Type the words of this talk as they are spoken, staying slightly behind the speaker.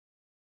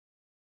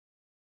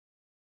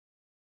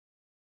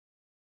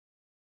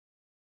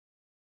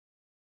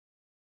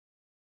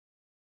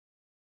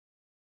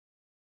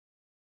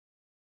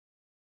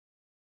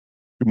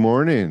Good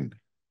morning.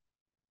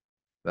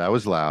 That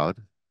was loud.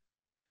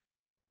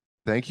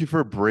 Thank you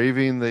for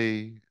braving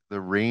the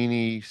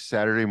rainy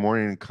Saturday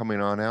morning and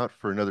coming on out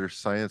for another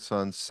Science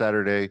on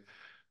Saturday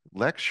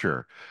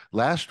lecture.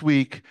 Last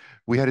week,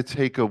 we had to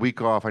take a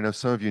week off. I know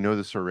some of you know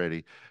this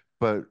already,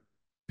 but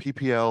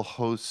PPL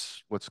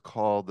hosts what's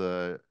called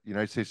the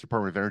United States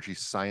Department of Energy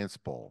Science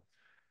Bowl.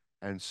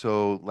 And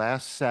so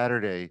last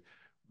Saturday,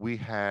 we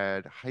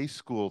had high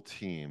school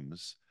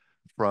teams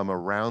from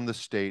around the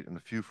state and a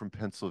few from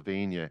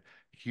Pennsylvania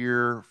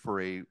here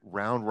for a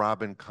round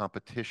robin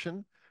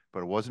competition, but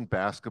it wasn't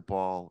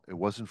basketball, it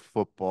wasn't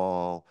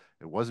football,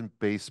 it wasn't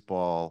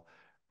baseball,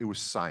 it was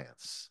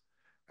science.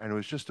 And it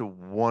was just a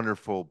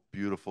wonderful,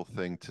 beautiful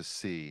thing to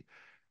see.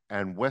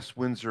 And West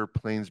Windsor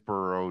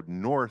Plainsboro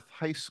North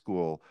High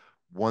School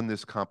won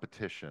this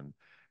competition.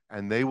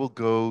 And they will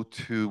go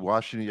to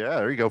Washington. Yeah,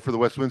 there you go for the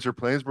West Windsor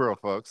Plainsboro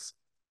folks.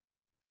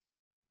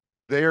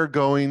 They are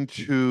going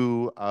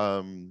to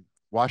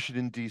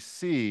Washington,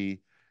 D.C.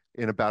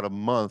 in about a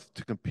month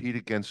to compete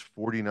against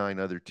 49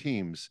 other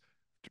teams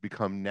to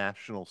become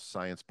National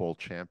Science Bowl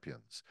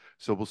champions.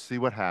 So we'll see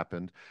what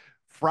happened.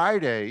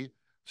 Friday,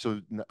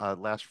 so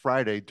last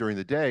Friday during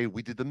the day,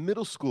 we did the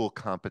middle school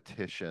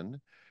competition.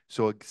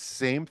 So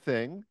same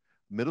thing,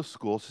 middle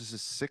school. So this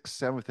is sixth,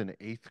 seventh, and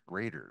eighth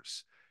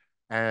graders.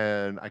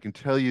 And I can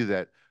tell you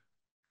that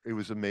it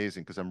was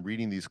amazing because I'm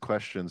reading these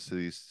questions to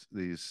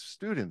these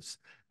students,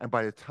 and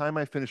by the time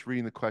I finish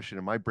reading the question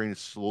and my brain is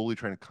slowly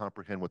trying to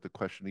comprehend what the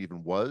question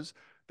even was,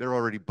 they're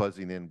already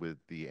buzzing in with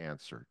the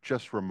answer.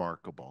 Just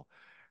remarkable.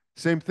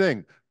 Same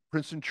thing.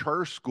 Princeton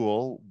Charter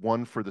School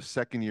won for the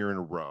second year in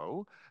a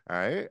row. All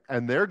right,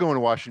 and they're going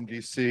to Washington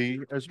D.C.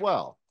 as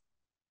well.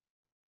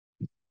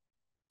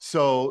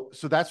 So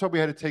that's why we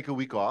had to take a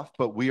week off,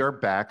 but we are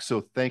back.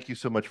 So thank you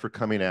so much for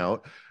coming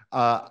out.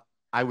 Uh,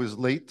 I was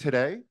late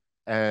today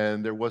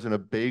and there wasn't a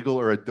bagel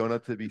or a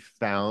donut to be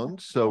found.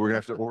 So we're gonna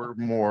have to order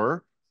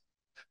more.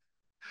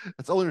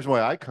 That's the only reason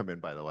why I come in,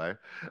 by the way.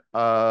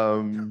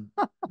 Um,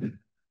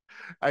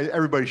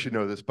 everybody should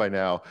know this by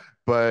now,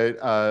 but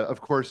of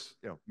course,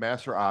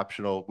 masks are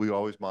optional. We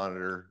always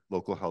monitor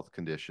local health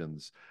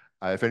conditions.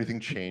 If anything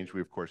changed, we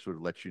of course would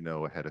let you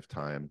know ahead of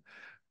time.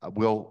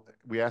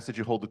 We ask that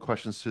you hold the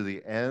questions to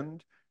the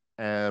end,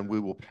 and we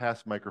will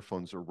pass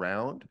microphones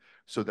around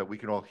so that we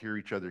can all hear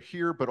each other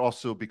here, but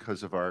also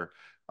because of our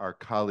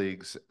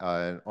colleagues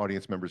and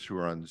audience members who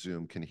are on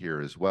Zoom can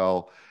hear as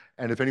well.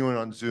 And if anyone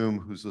on Zoom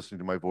who's listening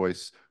to my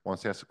voice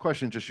wants to ask a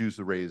question, just use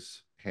the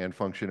raise hand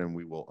function and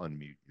we will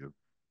unmute you.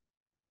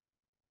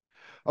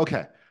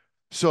 Okay,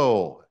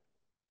 so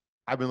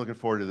I've been looking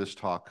forward to this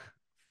talk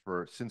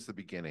since the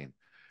beginning.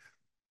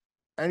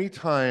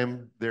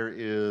 Anytime there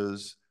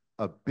is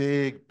a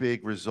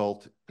big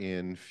result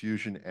in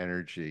fusion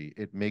energy,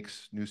 it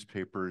makes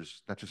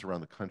newspapers, not just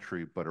around the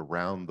country, but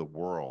around the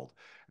world.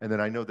 And then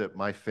I know that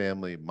my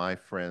family, my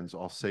friends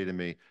all say to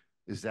me,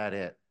 is that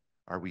it?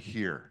 Are we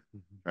here?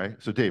 Right?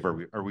 So Dave,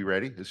 are we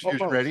ready? Is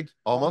fusion Almost. ready?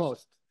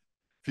 Almost?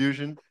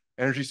 Fusion,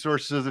 energy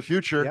sources of the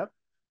future. Yep.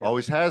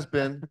 Always has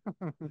been,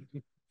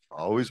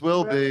 always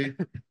will be.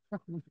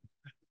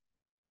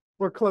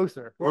 We're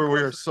closer. We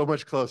are so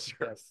much closer.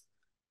 Yes.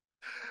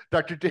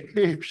 Dr.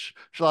 Dave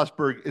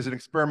Schlossberg is an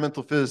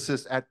experimental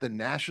physicist at the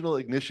National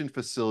Ignition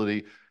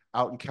Facility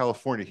out in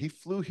California. He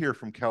flew here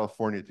from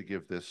California to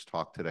give this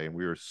talk today, and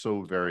we are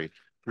so very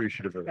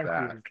appreciative of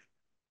that.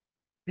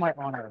 My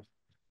honor.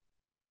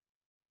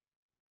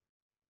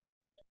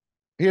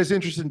 He has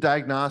interest in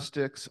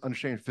diagnostics,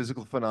 understanding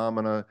physical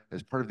phenomena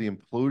as part of the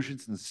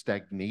implosions and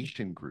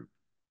stagnation group.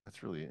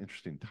 That's really an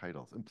interesting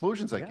title.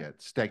 Implosions, I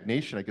get.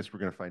 Stagnation, I guess we're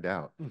going to find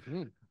out.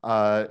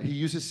 He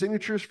uses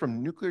signatures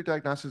from nuclear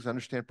diagnostics to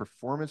understand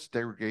performance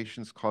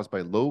degradations caused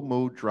by low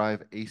mode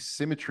drive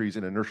asymmetries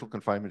in inertial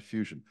confinement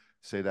fusion.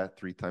 Say that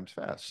 3 times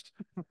fast.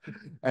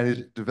 And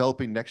is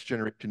developing next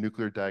generation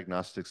nuclear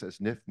diagnostics as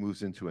NIF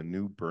moves into a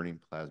new burning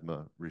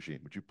plasma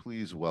regime. Would you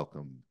please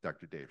welcome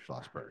Dr. Dave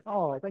Schlossberg?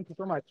 Oh, thank you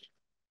so much.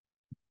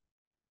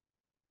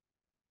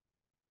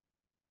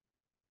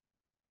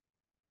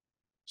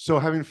 So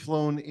having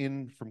flown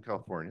in from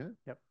California,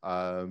 Yep.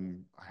 I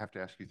have to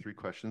ask you 3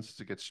 questions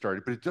to get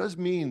started, but it does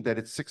mean that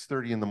it's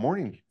 6:30 in the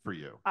morning for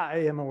you. I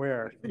am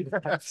aware.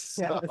 Yes.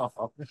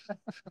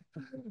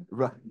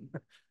 Right.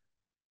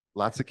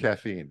 Lots of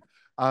caffeine.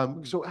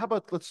 So how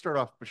about let's start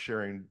off by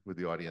sharing with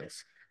the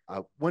audience.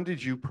 When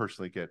did you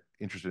personally get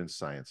interested in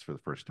science for the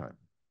first time?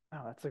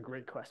 Oh, that's a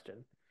great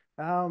question.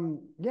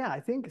 Yeah, I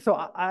think so.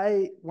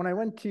 When I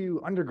went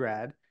to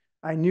undergrad,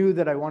 I knew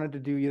that I wanted to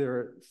do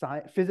either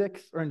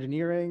physics or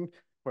engineering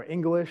or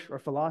English or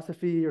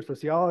philosophy or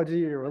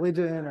sociology or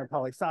religion or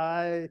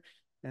poli-sci.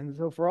 And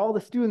so for all the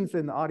students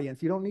in the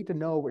audience, you don't need to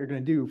know what you're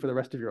going to do for the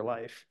rest of your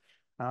life.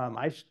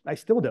 I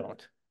still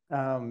don't.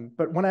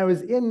 But when I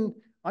was in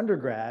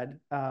undergrad,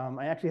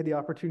 I actually had the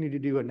opportunity to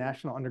do a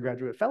national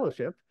undergraduate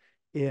fellowship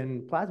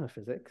in plasma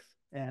physics,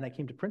 and I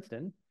came to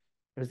Princeton.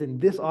 It was in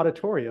this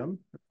auditorium,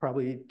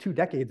 probably 2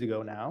 decades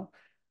ago now.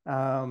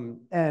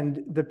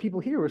 And the people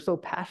here were so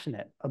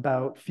passionate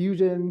about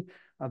fusion,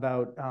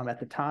 about, at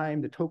the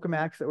time, the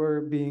tokamaks that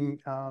were being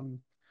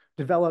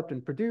developed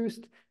and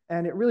produced.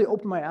 And it really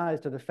opened my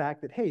eyes to the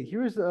fact that, hey,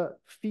 here's a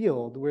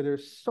field where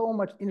there's so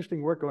much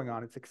interesting work going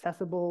on. It's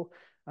accessible.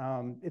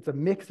 It's a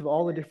mix of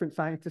all the different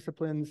science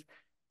disciplines,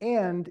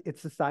 and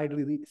it's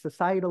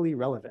societally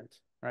relevant,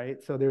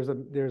 right? So there's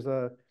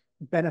a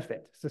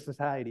benefit to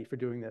society for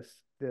doing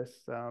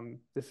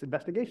this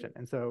investigation.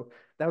 And so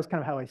that was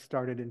kind of how I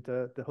started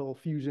into the whole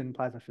fusion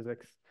plasma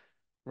physics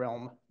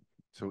realm.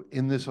 So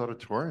in this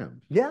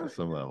auditorium Yeah, at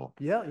some level.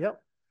 yeah,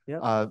 yep,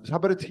 yep. So how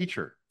about a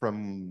teacher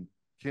from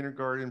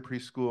kindergarten,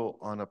 preschool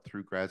on up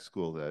through grad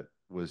school that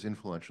was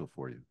influential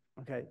for you?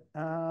 Okay.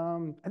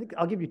 I think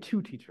I'll give you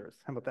two teachers.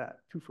 How about that?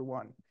 Two for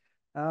one.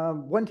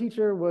 One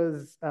teacher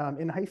was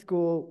in high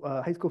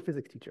school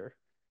physics teacher,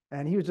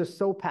 and he was just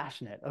so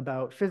passionate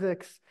about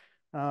physics.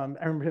 I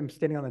remember him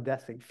standing on the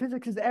desk saying,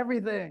 "Physics is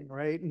everything,"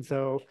 right? And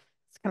so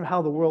it's kind of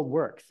how the world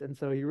works. And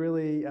so he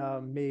really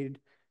made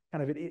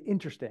kind of it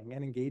interesting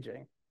and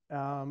engaging.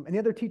 And the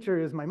other teacher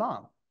is my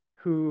mom,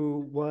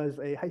 who was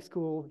a high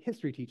school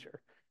history teacher.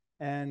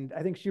 And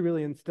I think she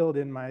really instilled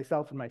in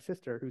myself and my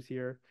sister, who's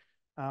here,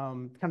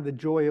 kind of the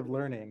joy of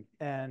learning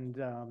and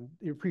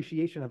the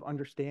appreciation of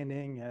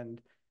understanding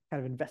and kind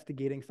of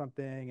investigating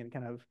something and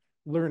kind of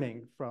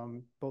learning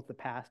from both the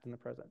past and the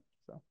present.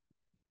 So,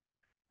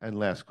 And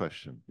last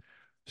question.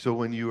 So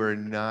when you are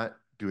not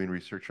doing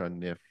research on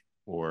NIF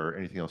or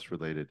anything else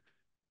related,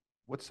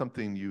 what's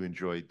something you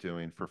enjoy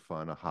doing for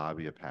fun, a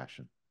hobby, a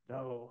passion?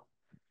 oh.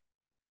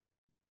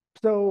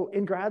 So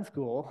in grad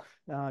school,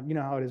 you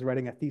know how it is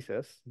writing a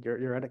thesis.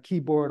 You're at a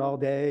keyboard all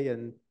day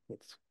and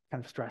it's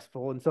kind of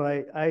stressful. And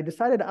so I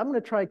decided I'm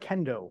going to try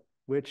kendo,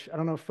 which I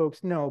don't know if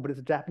folks know, but it's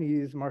a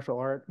Japanese martial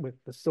art with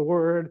the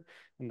sword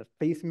and the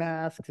face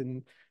masks.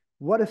 And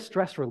what a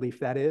stress relief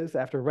that is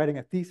after writing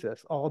a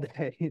thesis all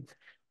day.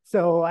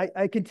 So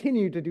I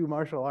continue to do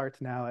martial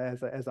arts now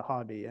as a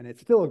hobby. And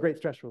it's still a great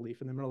stress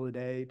relief in the middle of the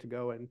day to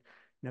go and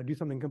do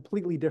something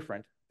completely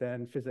different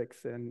than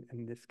physics and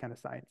this kind of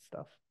science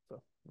stuff.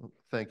 So. Well,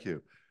 thank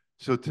you.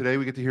 So today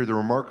we get to hear the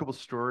remarkable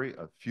story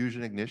of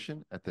fusion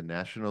ignition at the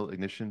National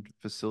Ignition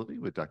Facility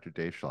with Dr.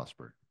 Dave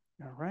Schlossberg.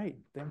 All right.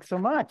 Thanks so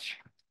much.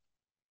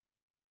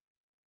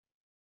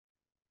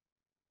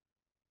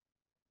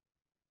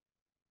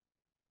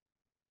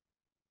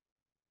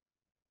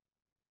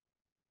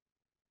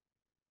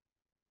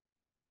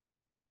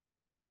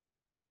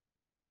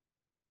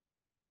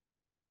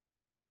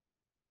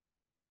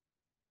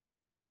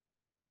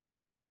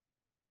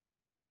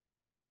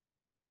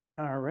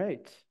 All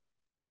right.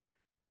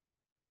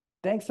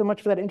 Thanks so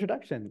much for that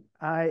introduction.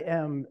 I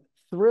am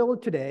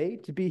thrilled today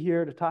to be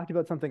here to talk to you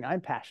about something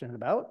I'm passionate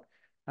about,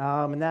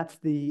 and that's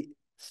the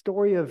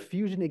story of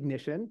fusion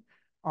ignition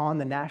on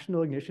the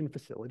National Ignition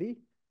Facility.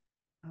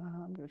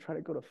 I'm going to try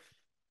to go to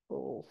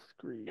full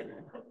screen.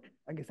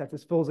 I guess that's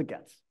as full as it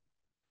gets.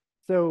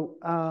 So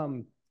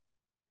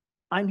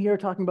I'm here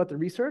talking about the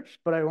research,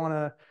 but I want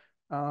to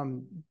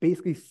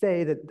basically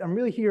say that I'm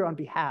really here on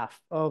behalf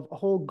of a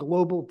whole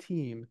global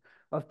team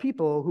of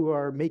people who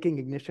are making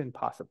ignition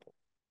possible.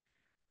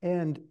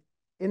 And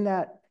in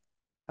that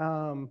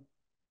um,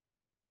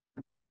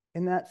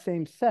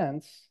 same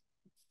sense,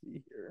 let's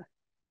see here.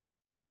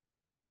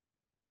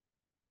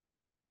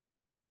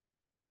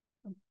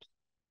 Oops.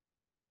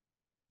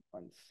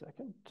 1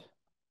 second. There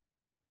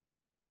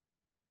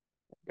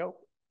we go.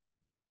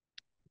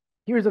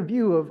 Here's a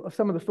view of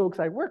some of the folks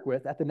I work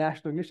with at the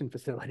National Ignition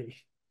Facility.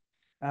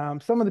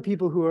 Some of the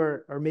people who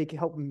are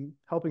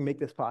helping make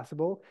this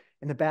possible.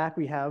 In the back,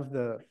 we have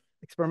the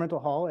experimental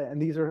hall,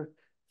 and these are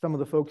some of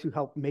the folks who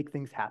help make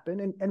things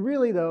happen. And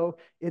really, though,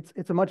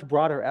 it's a much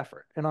broader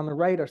effort. And on the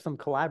right are some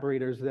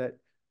collaborators that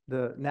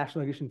the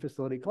National Ignition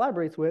Facility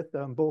collaborates with,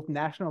 both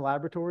national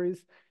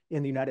laboratories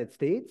in the United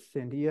States,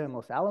 Sandia and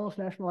Los Alamos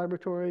National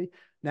Laboratory,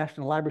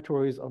 national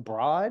laboratories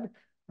abroad,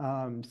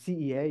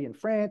 CEA in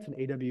France and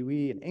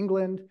AWE in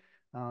England.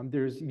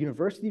 There's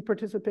university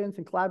participants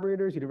and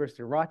collaborators,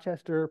 University of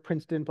Rochester,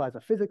 Princeton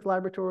Plasma Physics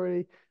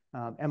Laboratory,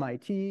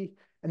 MIT,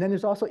 and then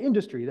there's also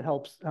industry that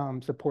helps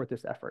support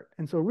this effort.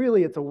 And so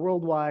really it's a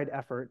worldwide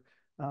effort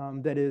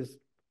that is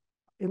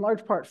in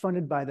large part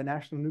funded by the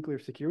National Nuclear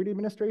Security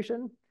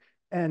Administration.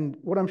 And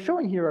what I'm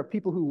showing here are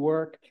people who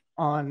work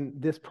on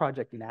this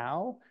project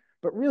now,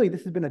 but really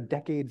this has been a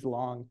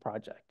decades-long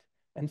project.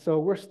 And so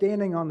we're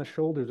standing on the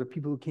shoulders of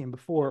people who came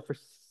before for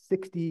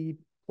 60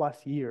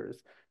 plus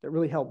years that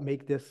really helped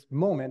make this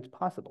moment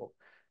possible.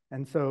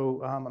 And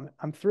so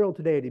I'm thrilled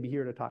today to be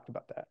here to talk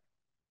about that.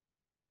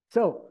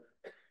 So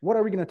what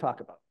are we going to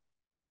talk about?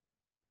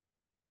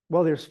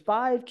 Well, there's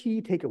 5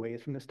 key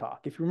takeaways from this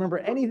talk. If you remember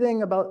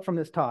anything from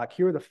this talk,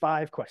 here are the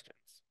 5 questions.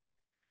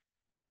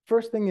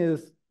 First thing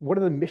is, what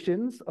are the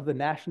missions of the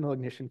National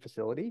Ignition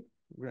Facility?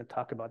 We're going to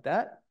talk about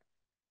that.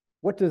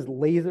 What does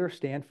laser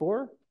stand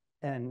for,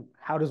 and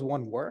how does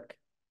one work?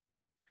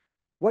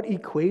 What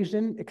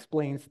equation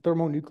explains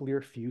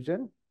thermonuclear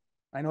fusion?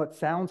 I know it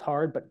sounds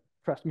hard, but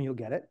trust me, you'll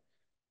get it.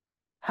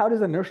 How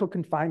does inertial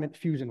confinement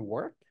fusion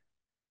work?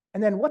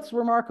 And then what's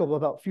remarkable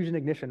about fusion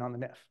ignition on the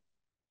NIF?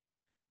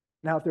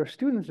 Now, if there are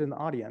students in the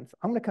audience,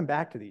 I'm going to come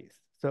back to these.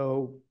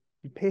 So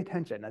you pay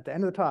attention. At the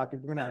end of the talk,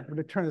 we're going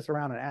to turn this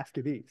around and ask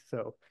you these.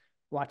 So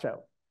watch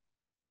out.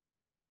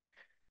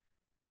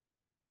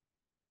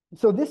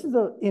 So this is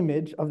an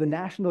image of the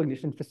National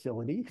Ignition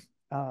Facility.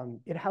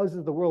 It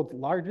houses the world's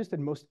largest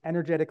and most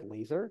energetic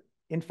laser.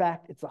 In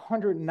fact, it's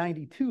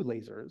 192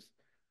 lasers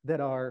that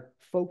are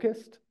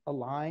focused,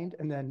 aligned,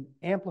 and then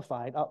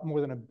amplified up more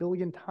than 1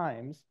 billion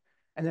times,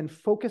 and then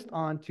focused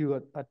onto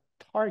a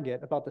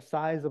target about the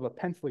size of a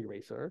pencil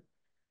eraser.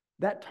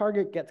 That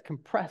target gets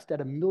compressed at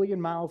 1,000,000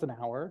 miles an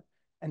hour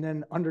and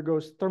then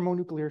undergoes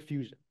thermonuclear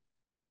fusion.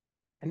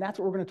 And that's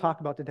what we're going to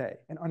talk about today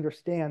and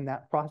understand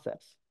that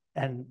process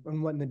and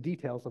what the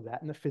details of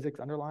that and the physics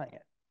underlying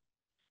it.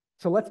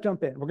 So let's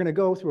jump in. We're going to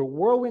go through a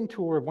whirlwind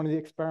tour of one of the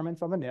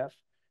experiments on the NIF,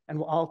 and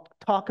I'll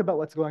talk about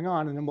what's going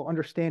on, and then we'll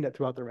understand it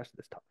throughout the rest of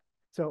this talk.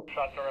 So,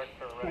 shot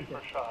director, ready for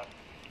shot.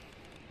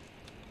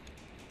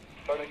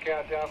 Starting to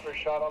count down for a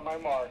shot on my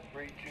mark.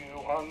 3, 2,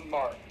 1,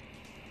 mark.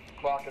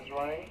 Clock is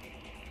running.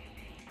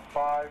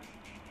 5,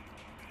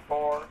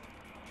 4,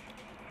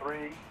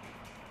 3,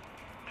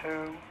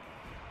 2,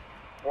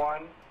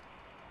 1,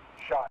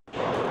 shot.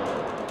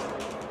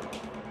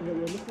 What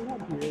we're looking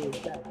at here is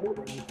that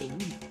building is the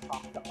least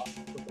topped off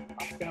with a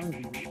top-down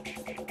view. This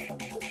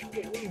is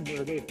the room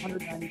where there's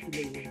 192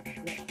 lasers.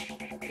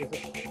 There's a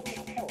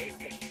single pulse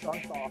that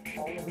starts off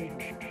all of the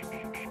rooms.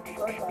 It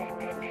starts off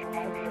with a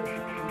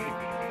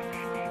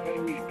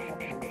very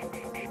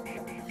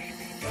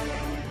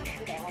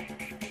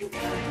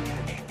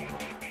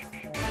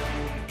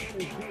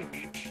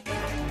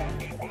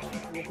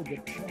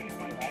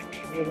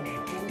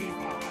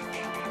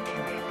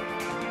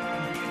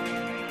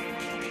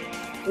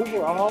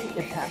overall,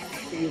 it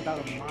passes through about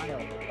 1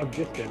 mile of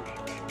distance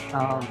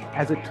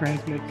as it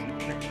transmits.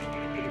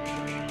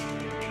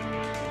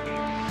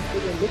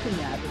 What we're looking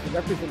at is the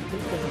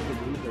representation of the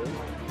laser.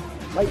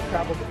 Light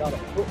travels about 1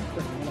 foot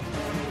per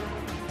nanosecond.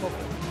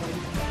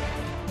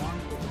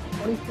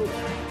 20-foot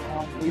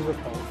long laser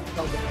pulse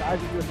about the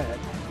size of your head.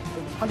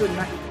 There's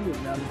 192 of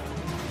them.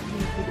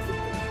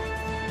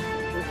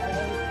 They're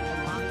all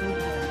aligned and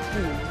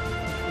tuned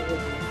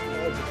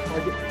towards the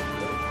target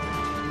laser.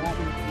 And that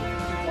means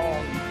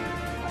all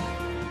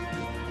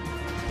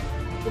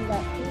in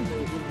that chamber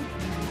will be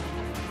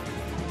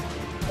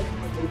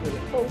laser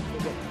approach will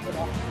get put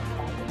off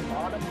the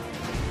bottom.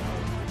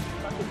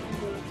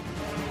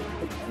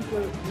 It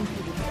enters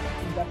into the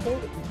suction vessel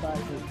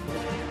inside the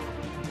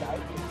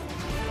guide.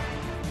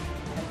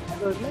 And as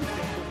I was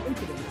mentioning, the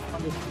incident on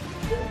this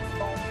very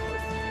small part,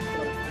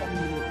 about 7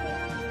 meters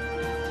long.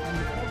 And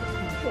the target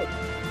consists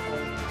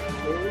of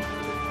doors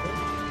to the pit.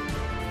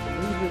 The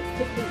laser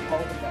quickly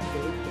calls of that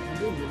door to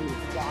enter, really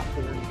stop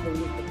there and kill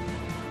your pit.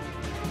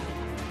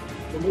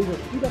 The laser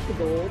heat up the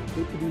gold,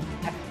 they produce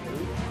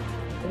X-rays.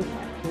 Those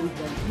X-rays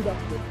then heat up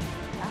the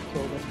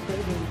capsule that's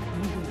filled in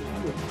using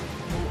fluid.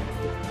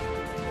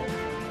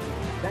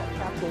 That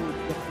capsule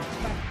gets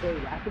compressed very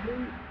rapidly,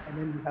 and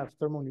then you have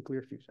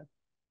thermonuclear fusion.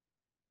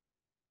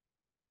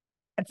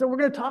 And so we're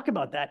going to talk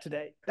about that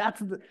today.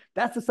 That's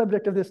the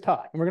subject of this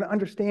talk. And we're going to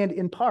understand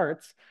in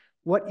parts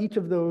what each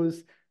of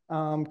those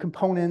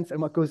components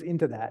and what goes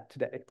into that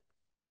today.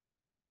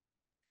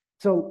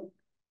 So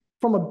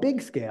from a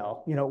big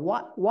scale,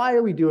 why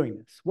are we doing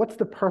this? What's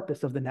the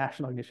purpose of the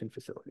National Ignition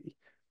Facility?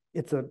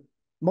 It's a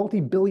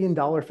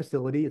multi-billion-dollar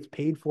facility. It's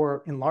paid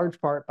for in large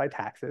part by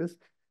taxes.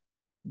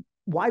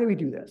 Why do we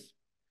do this?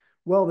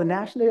 Well, the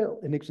National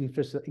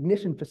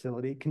Ignition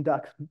Facility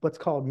conducts what's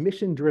called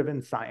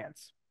mission-driven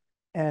science.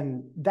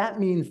 And that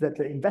means that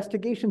the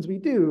investigations we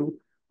do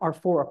are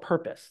for a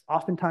purpose.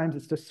 Oftentimes,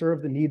 it's to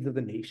serve the needs of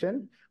the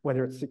nation,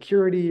 whether it's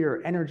security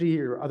or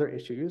energy or other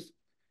issues.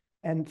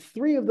 And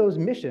 3 of those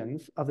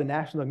missions of the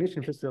National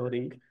Ignition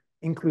Facility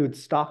include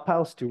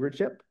stockpile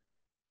stewardship,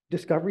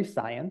 discovery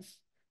science,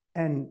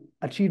 and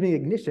achieving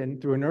ignition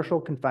through inertial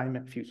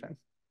confinement fusion.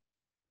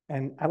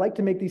 And I like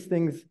to make these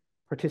things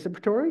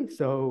participatory,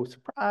 so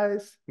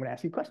surprise, I'm gonna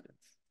ask you questions.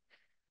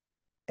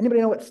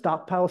 Anybody know what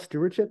stockpile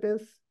stewardship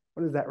is?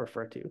 What does that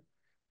refer to?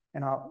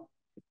 And I'll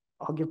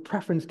give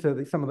preference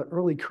to some of the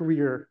early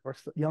career or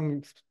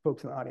young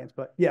folks in the audience,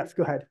 but yes,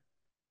 go ahead.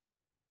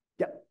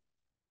 Yep.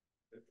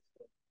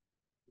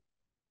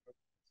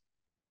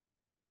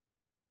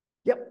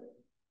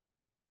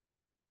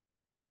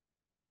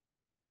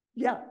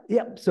 Yep.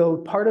 Yeah. So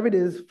part of it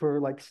is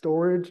for like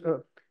storage.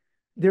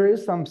 There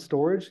is some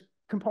storage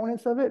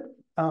components of it.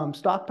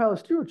 Stockpile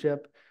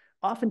stewardship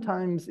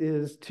oftentimes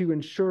is to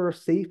ensure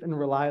safe and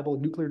reliable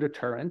nuclear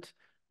deterrent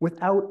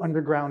without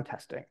underground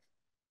testing.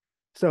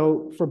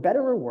 So for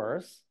better or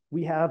worse,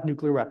 we have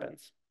nuclear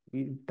weapons.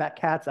 That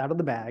cat's out of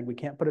the bag. We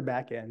can't put it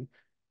back in.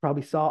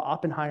 Probably saw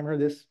Oppenheimer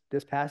this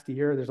past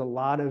year. There's a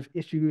lot of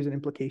issues and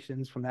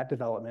implications from that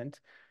development.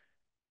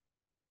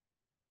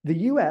 The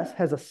US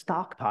has a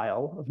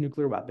stockpile of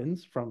nuclear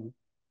weapons from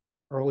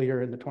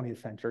earlier in the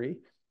 20th century.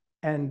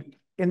 And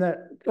in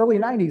the early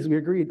 90s, we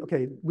agreed,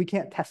 okay, we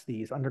can't test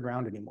these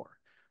underground anymore.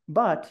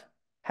 But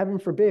heaven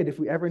forbid, if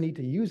we ever need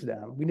to use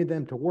them, we need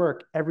them to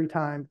work every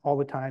time, all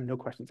the time, no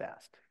questions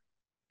asked.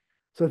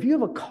 So if you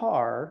have a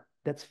car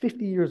that's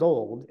 50 years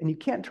old and you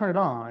can't turn it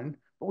on,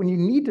 but when you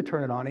need to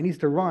turn it on, it needs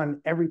to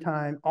run every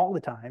time, all the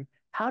time,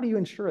 how do you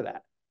ensure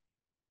that?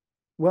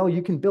 Well,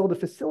 you can build a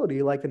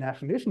facility like the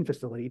National Mission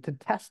Facility to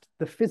test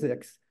the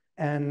physics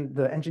and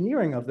the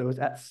engineering of those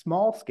at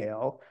small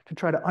scale to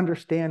try to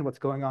understand what's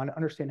going on,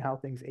 understand how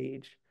things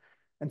age.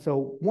 And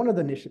so one of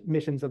the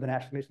missions of the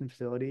National Mission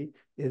Facility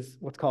is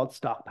what's called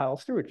stockpile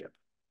stewardship.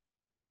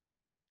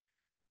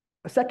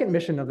 A second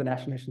mission of the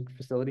National Mission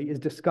Facility is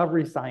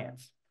discovery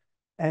science.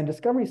 And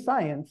discovery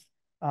science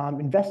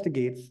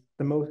investigates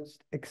the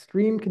most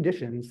extreme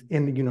conditions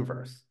in the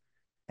universe.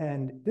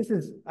 And this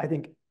is, I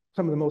think,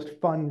 some of the most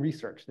fun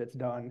research that's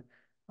done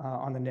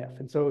on the NIF.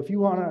 And so if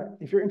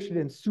you're interested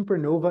in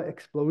supernova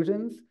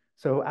explosions,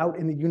 so out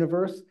in the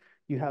universe,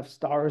 you have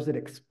stars that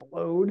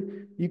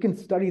explode, you can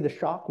study the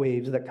shock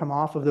waves that come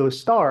off of those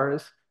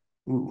stars.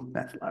 Ooh,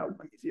 that's loud.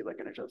 Let me see if I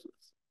can adjust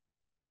this.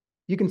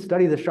 You can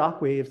study the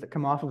shock waves that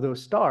come off of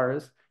those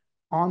stars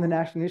on the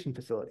National Mission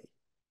Facility.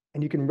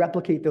 And you can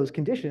replicate those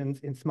conditions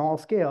in small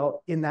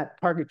scale in that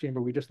target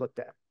chamber we just looked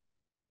at.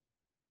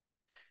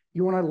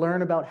 You want to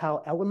learn about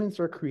how elements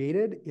are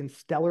created in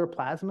stellar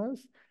plasmas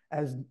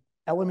as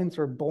elements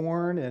are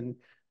born and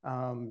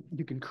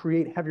you can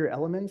create heavier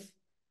elements.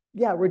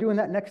 Yeah, we're doing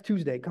that next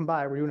Tuesday. Come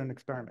by, we're doing an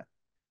experiment.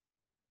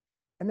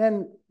 And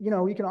then,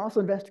 you can also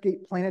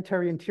investigate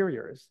planetary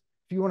interiors.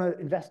 If you want to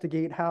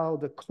investigate how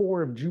the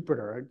core of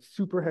Jupiter, a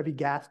super heavy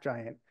gas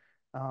giant,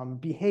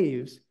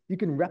 behaves, you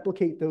can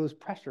replicate those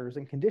pressures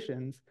and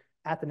conditions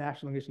at the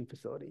National Mission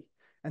Facility.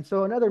 And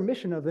so another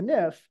mission of the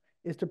NIF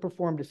is to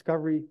perform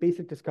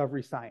basic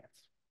discovery science.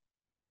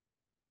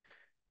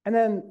 And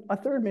then a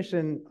third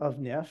mission of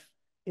NIF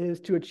is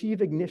to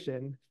achieve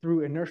ignition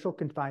through inertial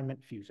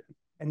confinement fusion.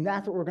 And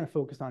that's what we're going to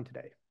focus on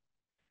today.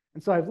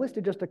 And so I've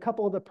listed just a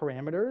couple of the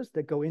parameters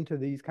that go into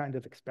these kinds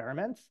of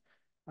experiments.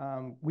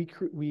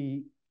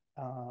 We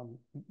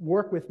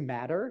work with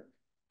matter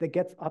that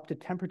gets up to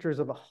temperatures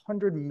of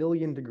 100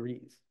 million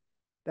degrees.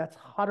 That's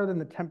hotter than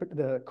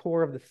the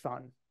core of the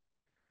sun.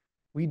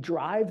 We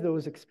drive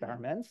those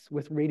experiments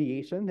with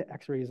radiation, the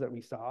X-rays that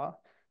we saw,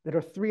 that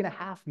are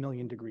 3.5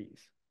 million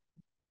degrees.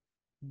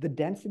 The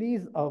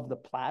densities of the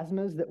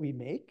plasmas that we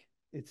make,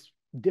 it's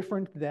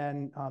different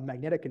than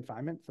magnetic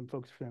confinement. Some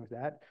folks are familiar with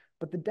that.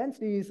 But the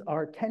densities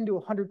are 10 to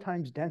 100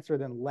 times denser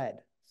than lead,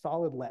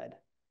 solid lead.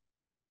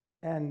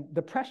 And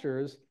the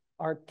pressures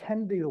are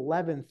 10 to the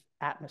 11th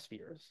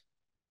atmospheres.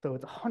 So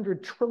it's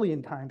 100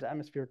 trillion times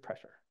atmospheric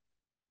pressure.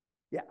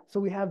 Yeah, so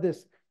we have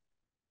this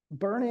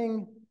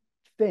burning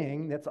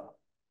thing that's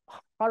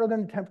hotter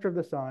than the temperature of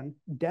the sun,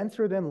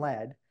 denser than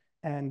lead,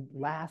 and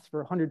lasts for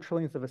 100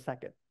 trillionths of a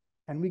second.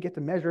 And we get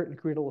to measure it and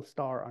create a little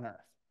star on Earth.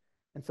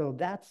 And so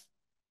that's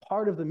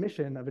part of the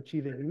mission of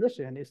achieving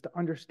ignition, is to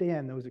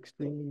understand those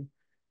extreme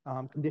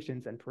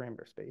conditions and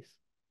parameter space.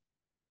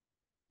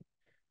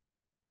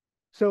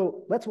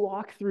 So let's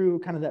walk through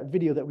kind of that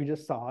video that we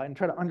just saw and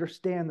try to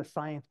understand the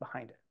science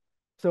behind it.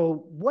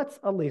 So what's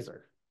a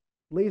laser?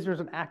 Laser is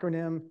an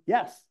acronym.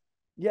 Yes.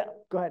 Yeah,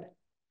 go ahead.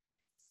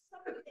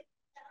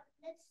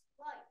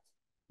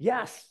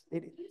 Yes.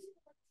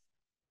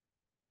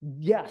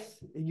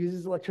 Yes, it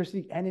uses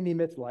electricity and it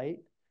emits light.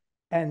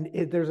 And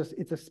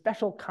it's a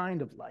special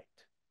kind of light.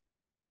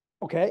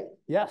 Okay,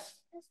 yes.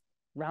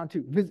 Round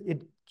two.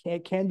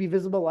 It can be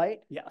visible light.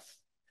 Yes.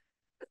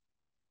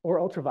 Or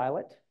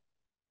ultraviolet.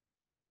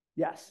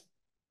 Yes.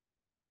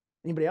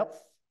 Anybody else?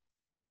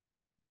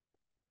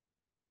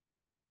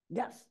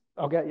 Yes.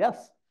 Okay,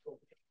 yes.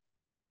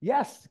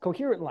 Yes,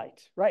 coherent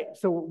light, right.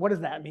 So what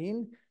does that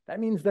mean? That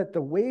means that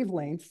the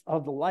wavelengths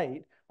of the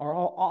light are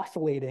all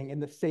oscillating in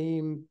the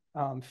same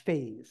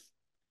phase.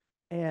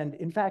 And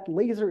in fact,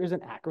 laser is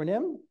an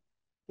acronym.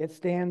 It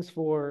stands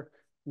for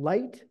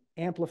light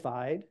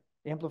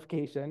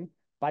amplification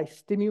by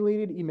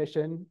stimulated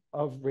emission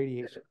of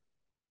radiation.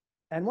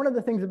 And one of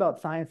the things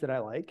about science that I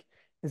like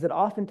is that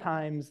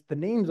oftentimes the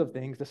names of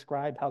things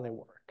describe how they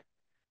work.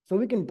 So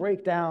we can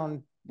break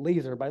down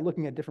laser by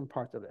looking at different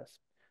parts of this.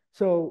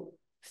 So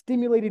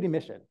stimulated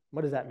emission,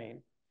 what does that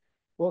mean?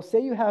 Well,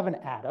 say you have an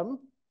atom,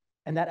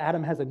 and that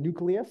atom has a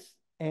nucleus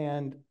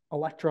and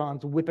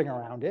electrons whipping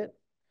around it.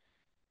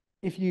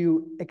 If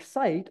you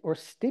excite or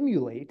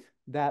stimulate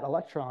that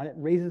electron, it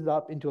raises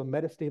up into a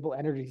metastable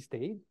energy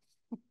state.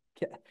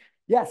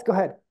 Yes, go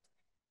ahead.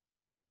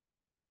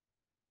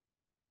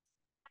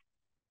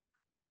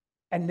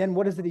 And then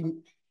what does it?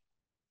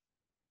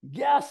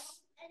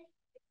 Yes.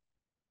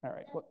 All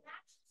right. Well,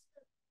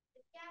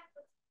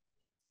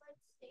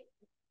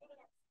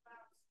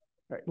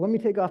 all right, let me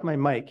take off my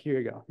mic. Here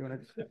you go. You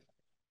want to?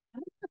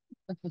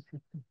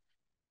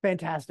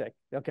 Fantastic.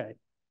 Okay.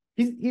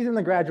 He's in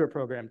the graduate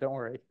program. Don't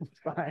worry. It's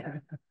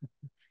fine.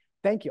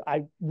 Thank you.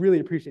 I really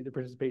appreciate the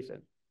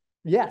participation.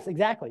 Yes,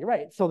 exactly.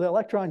 Right. So the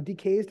electron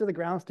decays to the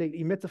ground state,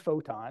 emits a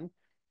photon.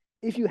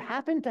 If you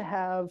happen to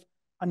have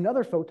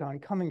another photon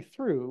coming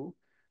through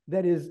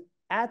that is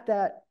at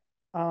that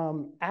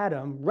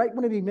atom, right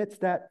when it emits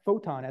that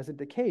photon as it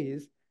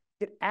decays,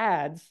 it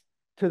adds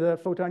to the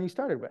photon you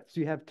started with. So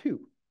you have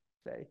two,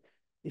 say.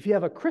 If you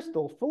have a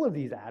crystal full of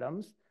these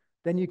atoms,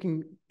 then you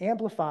can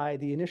amplify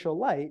the initial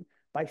light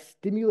by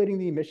stimulating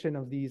the emission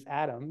of these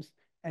atoms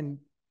and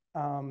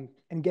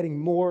getting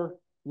more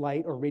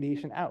light or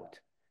radiation out.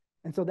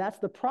 And so that's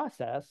the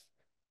process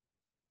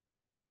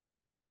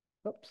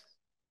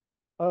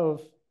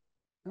of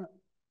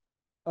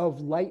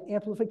light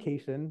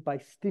amplification by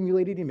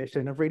stimulated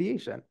emission of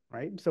radiation,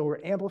 right? So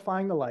we're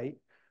amplifying the light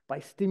by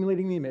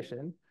stimulating the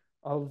emission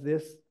of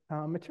this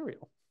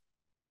material.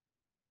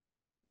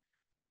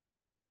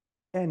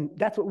 And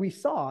that's what we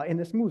saw in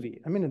this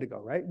movie a minute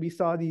ago, right? We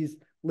saw these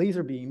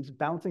laser beams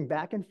bouncing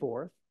back and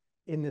forth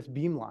in this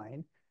beam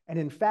line. And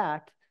in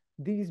fact,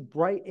 these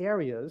bright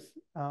areas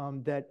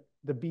that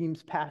the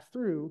beams pass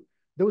through,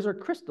 those are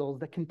crystals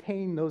that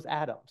contain those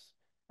atoms.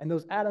 And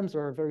those atoms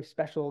are a very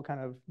special kind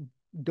of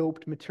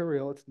doped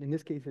material. It's, in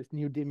this case, it's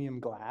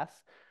neodymium glass.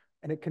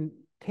 And it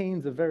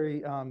contains a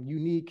very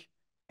unique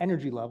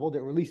energy level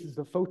that releases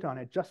the photon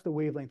at just the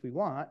wavelength we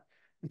want.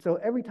 And so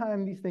every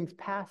time these things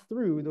pass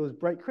through those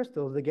bright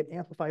crystals, they get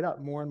amplified up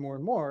more and more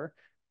and more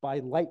by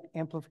light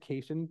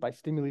amplification by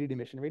stimulated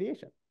emission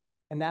radiation.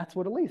 And that's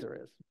what a laser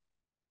is.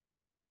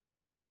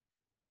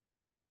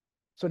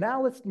 So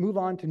now let's move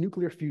on to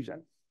nuclear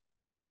fusion.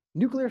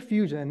 Nuclear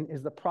fusion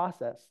is the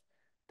process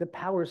that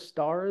powers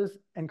stars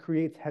and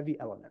creates heavy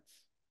elements.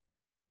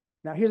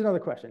 Now here's another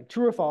question,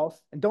 true or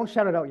false? And don't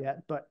shout it out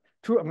yet, but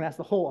true, I'm gonna ask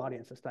the whole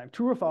audience this time.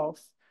 True or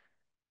false?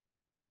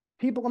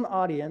 People in the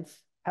audience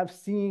have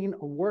seen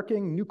a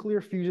working nuclear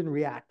fusion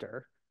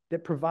reactor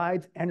that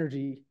provides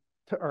energy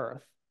to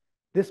Earth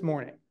this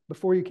morning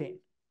before you came.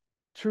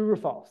 True or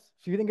false?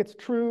 So you think it's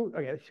true?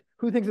 Okay,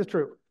 who thinks it's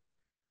true?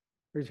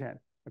 Raise your hand,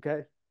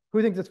 okay?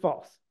 Who thinks it's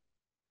false?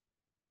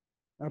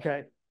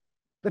 Okay,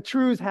 the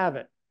trues have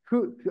it.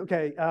 Who,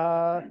 okay,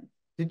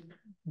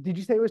 did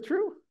you say it was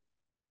true?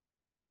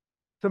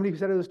 Somebody who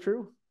said it was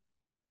true?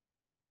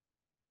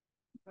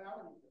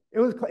 It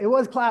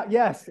was cloudy,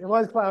 yes, it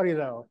was cloudy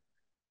though.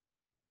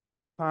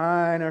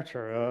 Fine or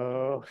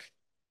true.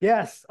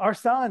 Yes, our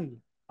sun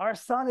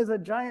is a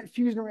giant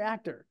fusion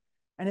reactor,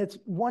 and it's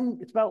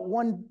about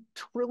 1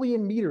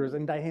 trillion meters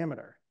in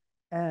diameter,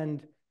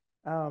 and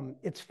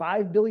it's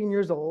 5 billion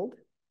years old,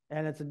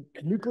 and it's a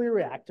nuclear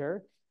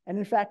reactor. And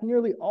in fact,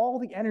 nearly all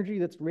the energy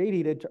that's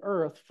radiated to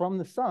Earth from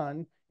the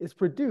sun is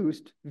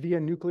produced via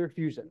nuclear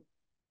fusion.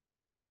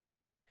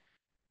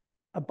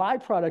 A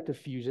byproduct of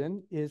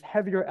fusion is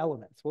heavier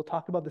elements. We'll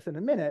talk about this in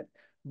a minute,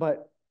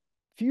 but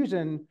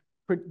fusion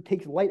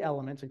takes light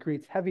elements and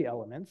creates heavy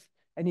elements.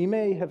 And you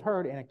may have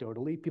heard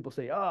anecdotally, people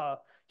say, oh,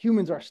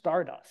 humans are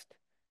stardust.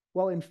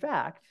 Well, in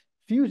fact,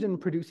 fusion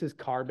produces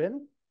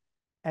carbon,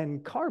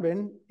 and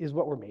carbon is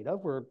what we're made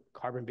of. We're a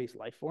carbon-based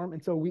life form.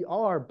 And so we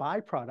are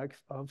byproducts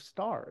of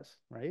stars,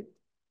 right?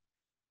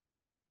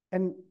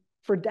 And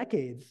for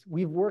decades,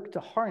 we've worked to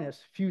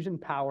harness fusion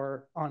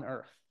power on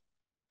Earth.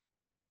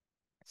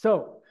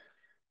 So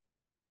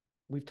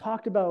we've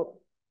talked about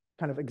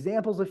kind of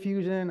examples of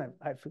fusion.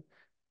 I've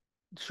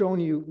shown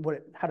you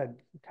how to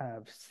kind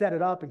of set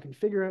it up and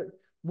configure it.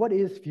 What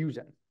is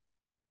fusion?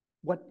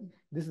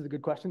 This is a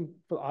good question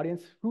for the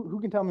audience. Who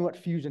can tell me what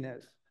fusion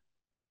is?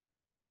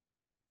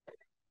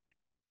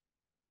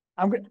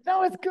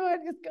 No, it's good,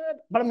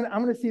 But I'm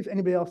gonna see if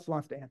anybody else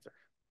wants to answer.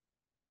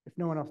 If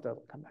no one else does,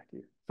 I'll come back to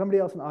you. Somebody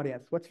else in the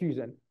audience, what's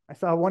fusion? I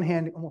saw one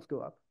hand almost go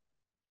up.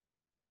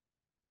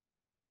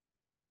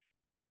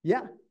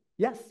 Yeah,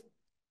 yes.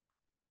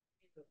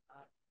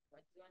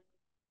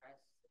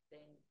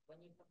 When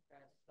you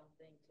compress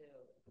something to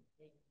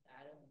take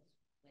atoms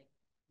like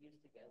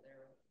fused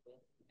together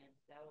with, and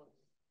that will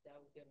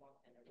give off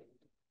energy.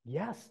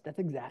 Yes, that's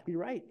exactly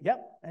right.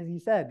 Yep, as you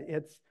said,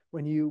 it's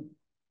when you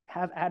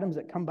have atoms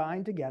that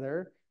combine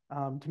together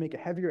to make a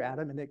heavier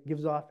atom, and it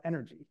gives off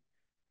energy.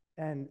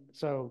 And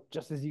so,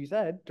 just as you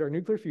said, during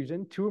nuclear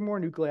fusion, 2 or more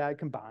nuclei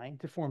combine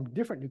to form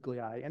different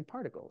nuclei and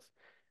particles.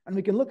 And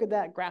we can look at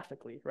that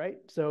graphically, right?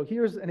 So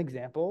here's an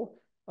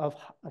example of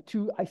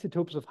 2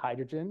 isotopes of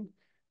hydrogen.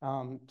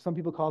 Some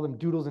people call them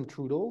doodles and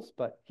troodles,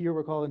 but here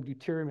we're calling them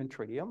deuterium and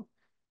tritium.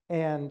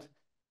 And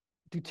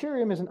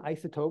deuterium is an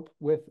isotope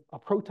with a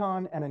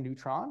proton and a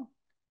neutron,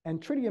 and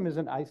tritium is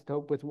an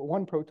isotope with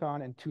 1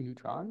 proton and 2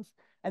 neutrons.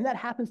 And that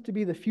happens to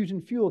be the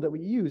fusion fuel that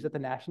we use at the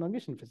National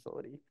Mission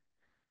Facility.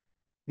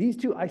 These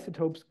 2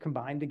 isotopes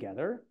combine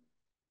together,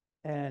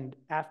 and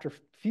after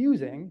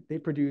fusing, they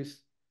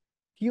produce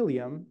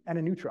helium and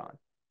a neutron.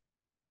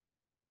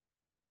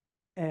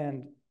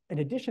 And in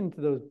addition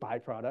to those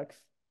byproducts,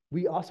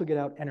 we also get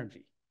out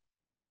energy.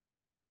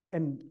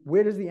 And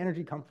where does the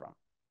energy come from?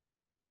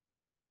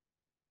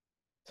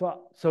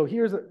 So I'm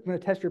going to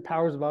test your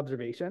powers of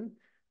observation.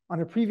 On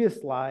the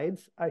previous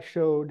slides, I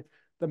showed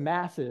the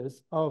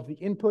masses of the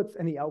inputs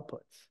and the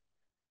outputs.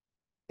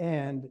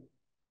 And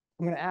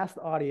I'm going to ask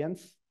the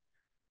audience,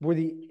 were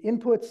the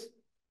inputs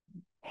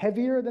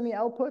heavier than the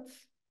outputs?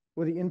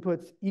 Were the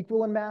inputs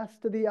equal in mass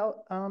to the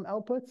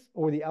outputs,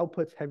 or were the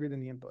outputs heavier than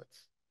the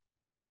inputs?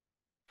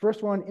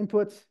 First one,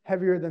 inputs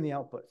heavier than the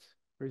outputs.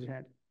 Raise your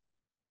hand.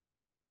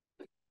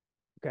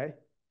 Okay.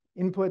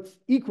 Inputs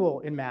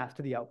equal in mass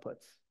to the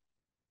outputs.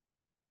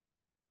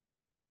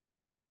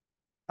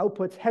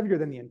 outputs heavier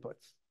than the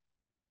inputs?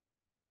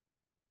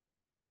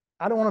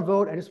 I don't want to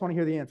vote. I just want to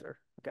hear the answer.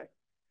 Okay.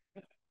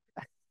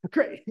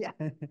 Great. Yeah.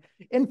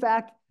 In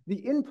fact,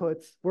 the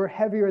inputs were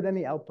heavier than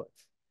the outputs.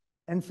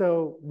 And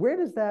so where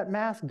does that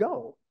mass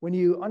go when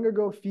you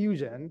undergo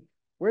fusion?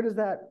 Where does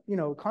that,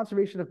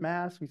 conservation of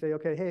mass, we say,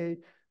 okay, hey,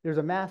 there's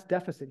a mass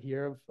deficit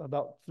here of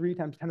about 3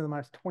 times 10 to the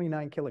minus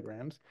 29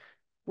 kilograms.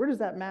 Where does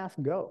that mass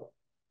go?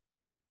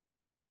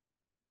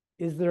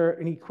 Is there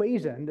an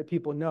equation that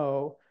people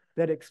know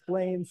that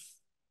explains?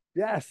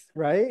 Yes,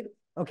 right?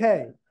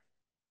 Okay.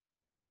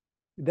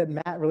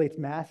 That relates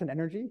mass and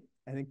energy.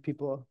 I think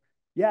people,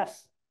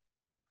 yes,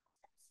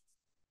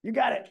 you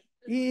got it.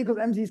 E equals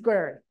mc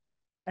squared.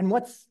 And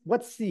what's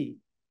c?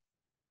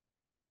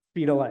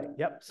 Speed of light.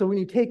 Yep. So when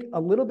you take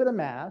a little bit of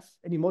mass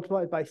and you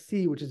multiply it by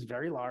c, which is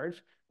very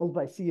large,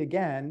 multiply c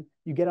again,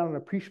 you get an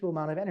appreciable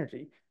amount of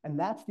energy. And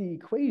that's the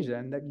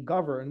equation that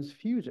governs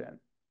fusion,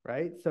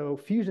 right? So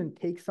fusion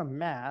takes some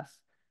mass,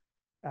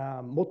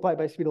 multiply it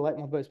by speed of light,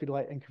 multiply by speed of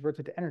light, and converts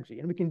it to energy.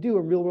 And we can do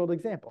a real world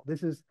example.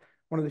 This is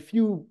one of the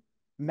few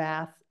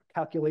math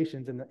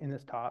calculations in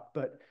this talk,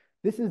 but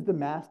this is the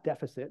mass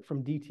deficit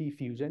from DT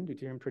fusion,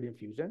 deuterium tritium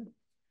fusion.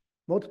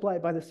 Multiply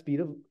it by the speed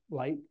of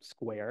light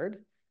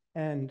squared.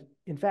 And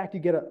in fact, you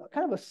get a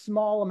kind of a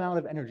small amount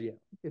of energy.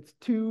 It's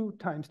 2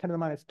 times 10 to the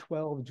minus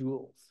 12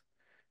 joules.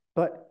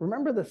 But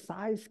remember the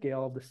size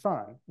scale of the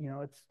sun, it's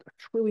 1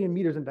 trillion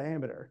meters in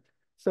diameter.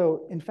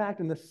 So in fact,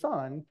 in the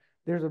sun,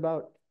 there's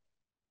about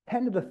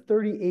 10 to the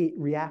 38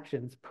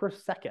 reactions per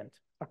second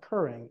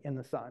occurring in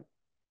the sun.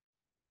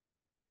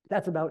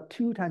 That's about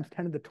 2 times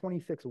 10 to the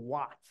 26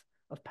 watts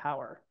of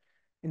power.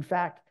 In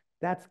fact,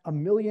 that's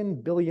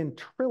 1,000,000,000 billion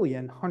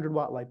trillion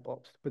 100-watt light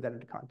bulbs, to put that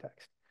into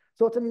context.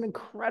 So it's an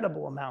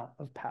incredible amount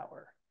of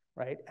power,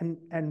 right?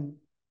 And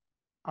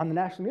on the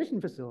National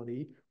Ignition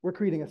Facility, we're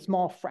creating a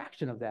small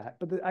fraction of that,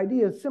 but the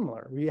idea is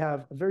similar. We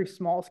have a very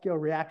small scale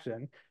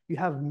reaction. You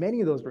have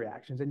many of those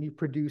reactions and you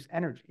produce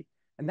energy.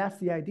 And that's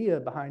the idea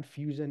behind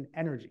fusion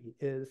energy,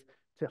 is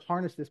to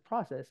harness this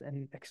process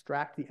and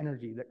extract the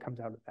energy that comes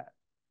out of that.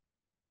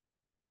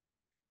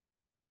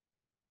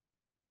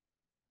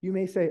 You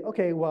may say,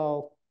 okay,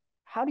 well,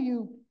 how do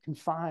you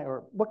confine,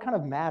 or what kind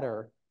of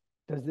matter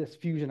does this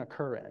fusion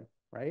occur in,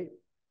 right?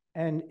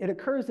 And it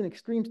occurs in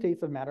extreme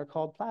states of matter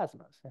called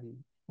plasmas. And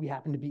we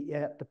happen to be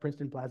at the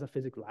Princeton Plasma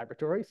Physics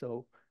Laboratory,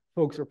 so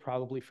folks are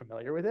probably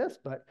familiar with this,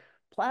 but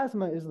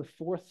plasma is the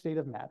 4th state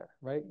of matter,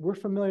 right? We're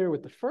familiar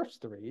with the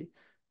first 3.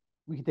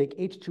 We can take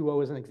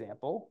H2O as an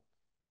example.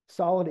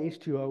 Solid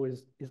H2O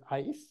is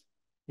ice.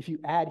 If you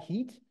add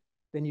heat,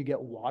 then you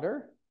get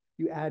water.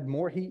 You add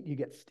more heat, you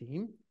get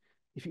steam.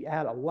 If you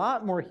add a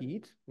lot more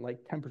heat,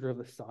 like temperature of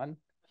the sun,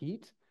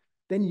 heat,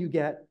 then you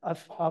get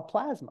a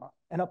plasma.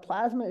 And a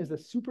plasma is a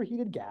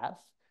superheated gas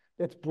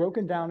that's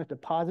broken down into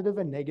positive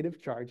and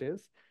negative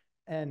charges.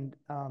 And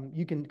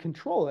you can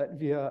control it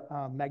via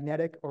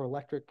magnetic or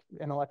electric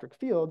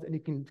fields, and you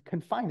can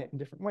confine it in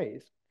different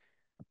ways.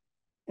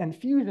 And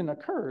fusion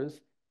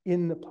occurs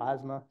in the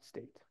plasma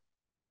state.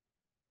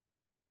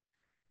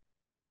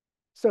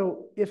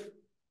 So if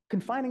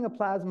confining a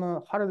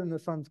plasma hotter than the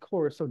sun's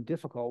core is so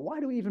difficult,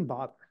 why do we even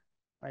bother,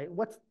 right?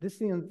 This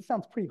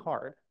sounds pretty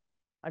hard.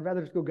 I'd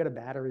rather just go get a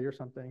battery or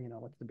something,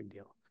 what's the big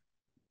deal?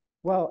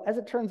 Well, as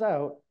it turns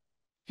out,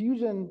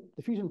 the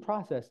fusion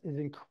process is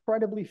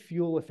incredibly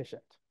fuel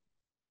efficient.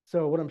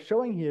 So what I'm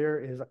showing here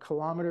is a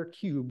kilometer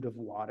cubed of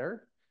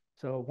water.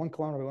 So 1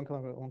 kilometer by 1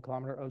 kilometer by 1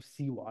 kilometer of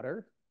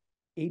seawater,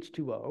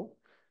 H2O.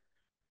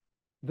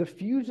 The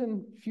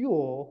fusion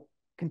fuel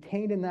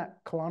contained in that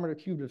kilometer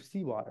cubed of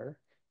seawater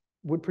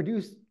would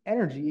produce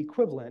energy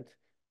equivalent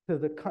to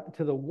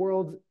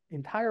the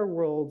entire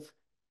world's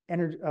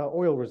energy,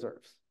 oil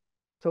reserves.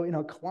 So in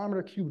a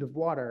kilometer cubed of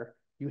water,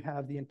 you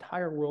have the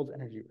entire world's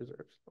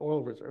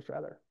oil reserves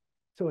rather.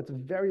 So it's a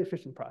very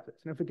efficient process.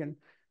 And if we can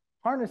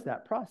harness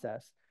that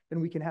process, then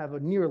we can have a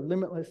near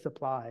limitless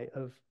supply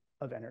of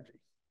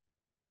energy.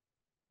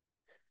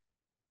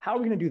 How are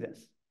we going to do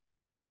this?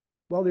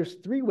 Well, there's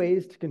 3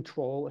 ways to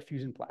control a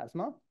fusion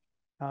plasma.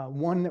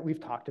 One that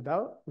we've talked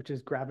about, which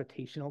is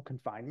gravitational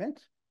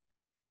confinement.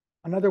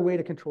 Another way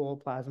to control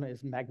plasma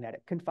is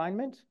magnetic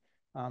confinement.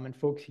 And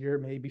folks here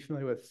may be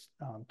familiar with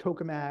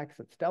tokamaks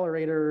and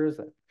stellarators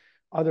and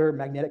other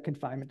magnetic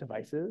confinement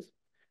devices.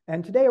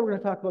 And today we're going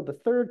to talk about the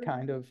 3rd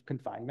kind of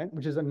confinement,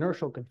 which is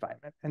inertial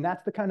confinement. And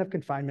that's the kind of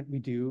confinement we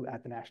do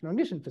at the National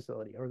Ignition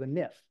Facility, or the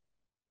NIF.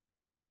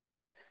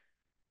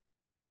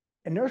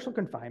 Inertial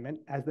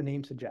confinement, as the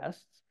name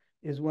suggests,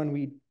 is when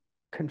we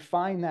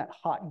confine that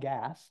hot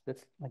gas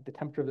that's like the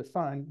temperature of the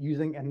sun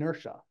using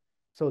inertia.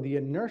 So the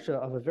inertia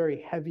of a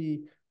very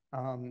heavy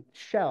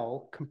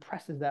shell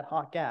compresses that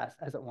hot gas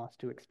as it wants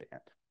to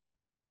expand.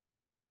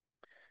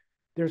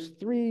 There's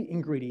 3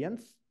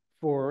 ingredients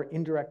for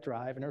indirect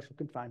drive inertial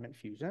confinement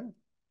fusion.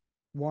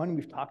 One,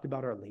 we've talked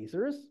about our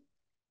lasers.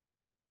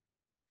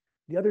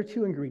 The other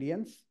 2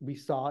 ingredients we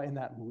saw in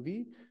that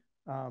movie.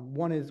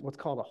 One is what's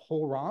called a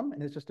Hohlraum,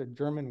 and it's just a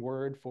German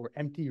word for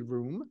empty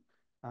room.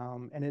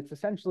 And it's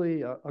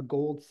essentially a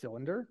gold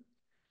cylinder.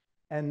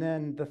 And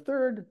then the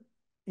third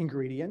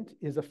ingredient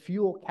is a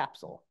fuel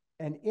capsule.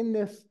 And in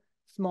this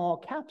small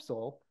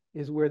capsule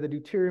is where the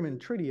deuterium and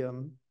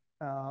tritium,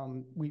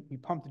 we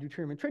pump the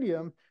deuterium and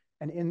tritium,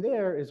 and in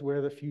there is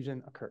where the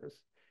fusion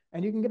occurs.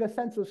 And you can get a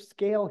sense of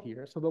scale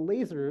here. So the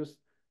lasers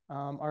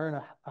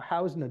are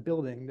housed in a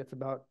building that's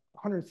about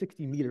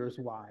 160 meters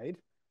wide.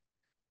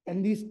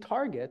 And these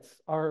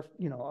targets are,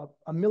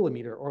 a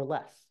millimeter or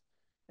less.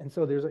 And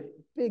so there's a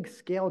big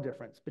scale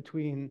difference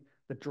between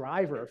the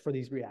driver for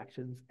these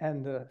reactions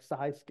and the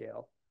size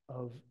scale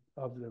of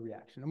the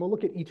reaction. And we'll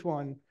look at each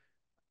one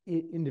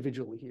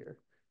individually here.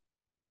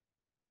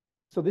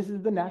 So this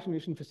is the National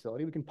Mission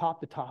Facility. We can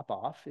pop the top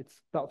off.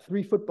 It's about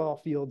 3 football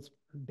fields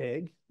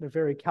big. They're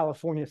very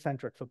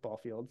California-centric football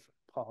fields.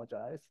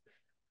 Apologize.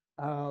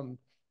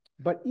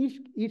 But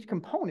each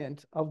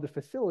component of the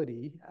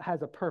facility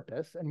has a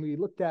purpose. And we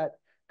looked at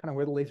kind of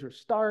where the lasers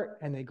start,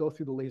 and they go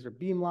through the laser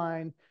beam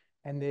line,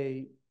 and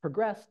they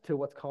progress to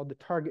what's called the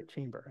target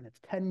chamber. And it's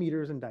 10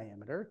 meters in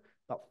diameter,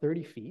 about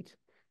 30 feet.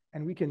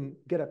 And we can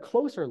get a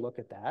closer look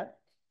at that.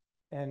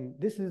 And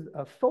this is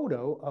a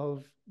photo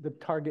of the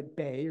target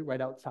bay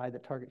right outside the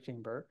target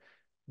chamber.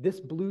 This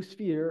blue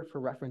sphere, for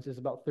reference, is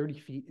about 30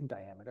 feet in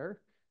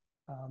diameter.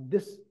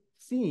 This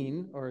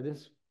scene, or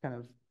this kind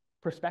of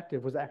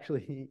perspective, was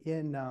actually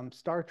in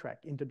Star Trek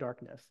Into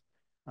Darkness.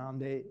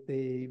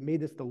 They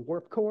made this the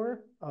warp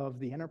core of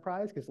the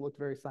Enterprise because it looked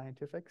very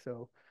scientific.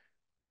 So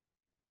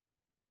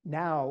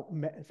now,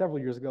 several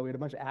years ago, we had a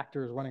bunch of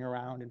actors running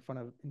around in front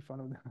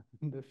of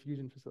the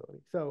fusion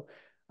facility. So,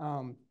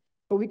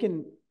 but we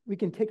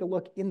can take a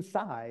look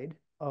inside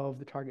of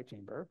the target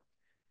chamber,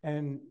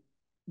 and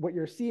what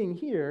you're seeing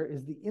here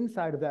is the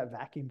inside of that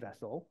vacuum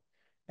vessel.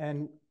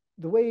 And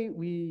the way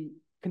we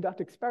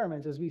conduct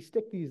experiments is we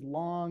stick these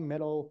long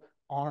metal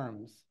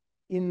arms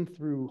in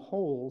through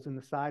holes in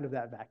the side of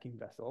that vacuum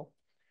vessel.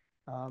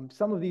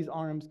 Some of these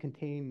arms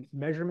contain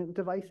measurement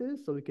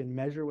devices, so we can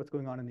measure what's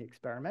going on in the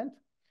experiment.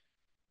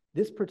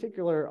 This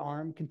particular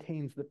arm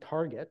contains the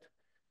target,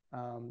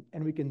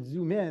 and we can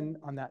zoom in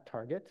on that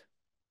target.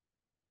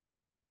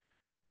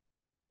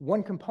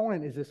 One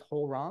component is this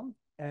hole ROM,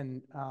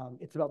 and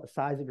it's about the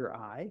size of your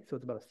eye, so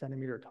it's about 1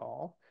 centimeter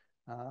tall.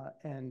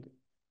 And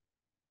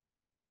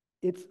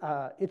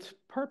its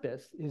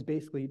purpose is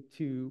basically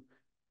to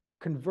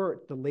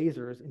convert the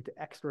lasers into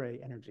X-ray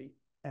energy.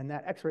 And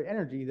that X-ray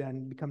energy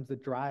then becomes the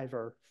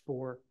driver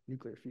for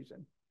nuclear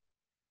fusion.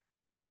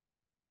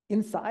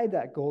 Inside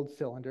that gold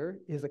cylinder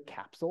is a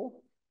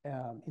capsule.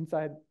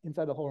 Inside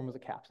the hole ROM is a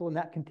capsule, and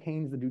that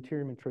contains the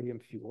deuterium and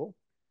tritium fuel.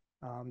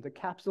 The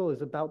capsule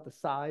is about the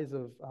size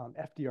of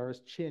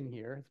FDR's chin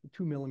here. It's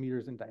 2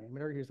 millimeters in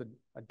diameter. Here's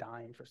a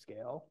dime for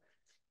scale.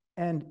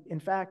 And in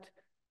fact,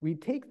 we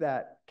take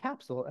that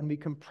capsule and we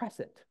compress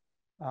it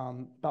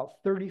about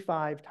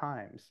 35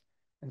 times.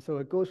 And so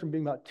it goes from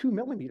being about 2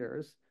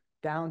 millimeters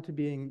down to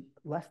being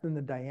less than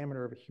the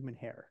diameter of a human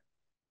hair.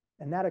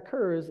 And that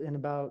occurs in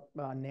about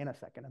a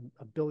nanosecond,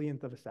 a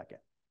billionth of a second.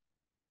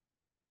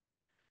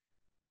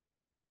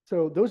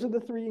 So those are the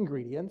 3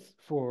 ingredients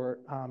for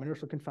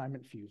inertial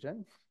confinement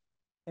fusion.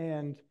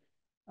 And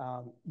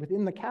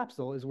within the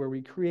capsule is where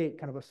we create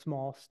kind of a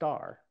small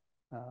star.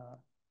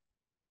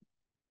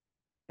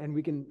 And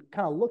we can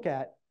kind of look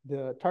at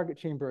the target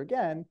chamber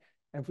again.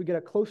 And if we get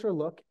a closer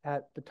look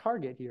at the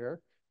target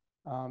here,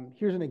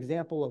 here's an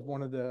example of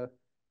one of the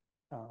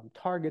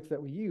targets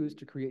that we use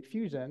to create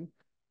fusion.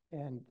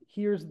 And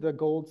here's the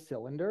gold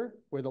cylinder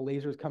where the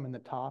lasers come in the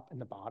top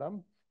and the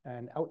bottom.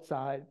 And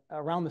outside,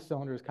 around the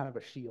cylinder is kind of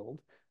a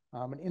shield.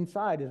 And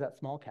inside is that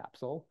small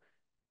capsule.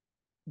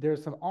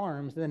 There's some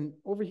arms. Then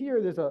over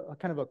here, there's a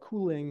kind of a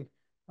cooling,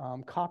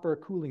 copper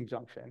cooling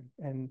junction.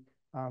 And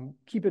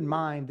keep in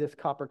mind this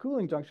copper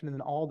cooling junction and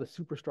then all the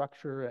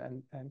superstructure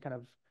and kind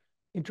of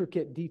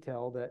intricate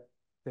detail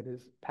that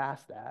is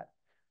past that.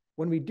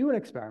 When we do an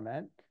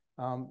experiment,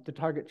 the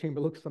target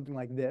chamber looks something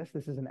like this.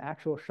 This is an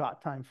actual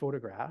shot time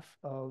photograph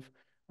of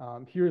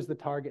here's the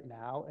target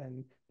now,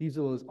 and these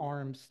are those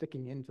arms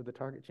sticking into the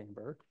target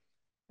chamber.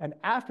 And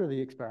after the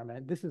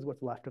experiment, this is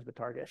what's left of the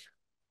target.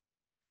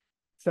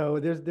 So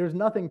there's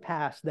nothing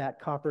past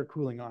that copper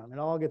cooling arm. It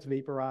all gets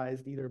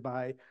vaporized either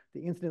by the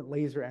incident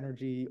laser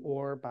energy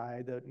or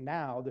by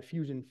the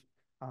fusion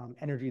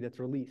energy that's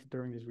released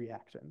during these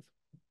reactions.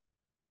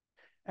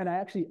 And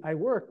I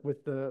work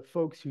with the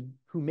folks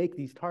who make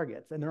these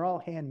targets, and they're all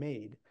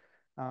handmade.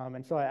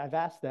 And so I've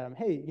asked them,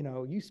 hey,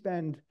 you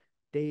spend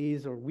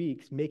days or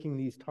weeks making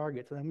these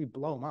targets, and then we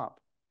blow them up.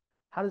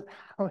 How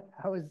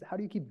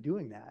do you keep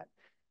doing that?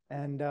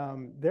 And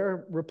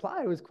their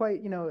reply was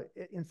quite,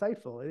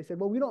 insightful. They said,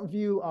 well, we don't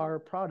view our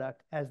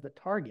product as the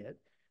target.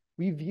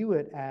 We view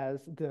it as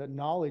the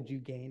knowledge you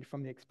gained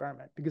from the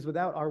experiment, because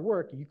without our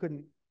work, you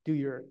couldn't do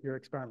your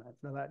experiments.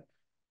 Now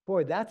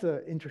that's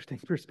an interesting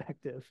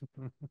perspective.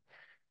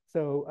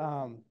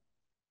 So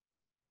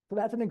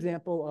that's an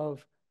example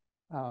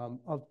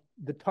of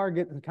the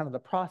target and kind of the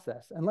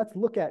process. And let's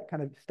look at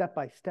kind of step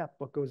by step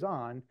what goes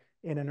on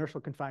in inertial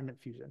confinement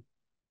fusion.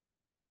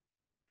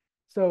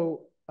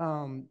 So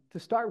To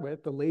start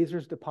with, the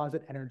lasers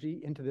deposit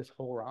energy into this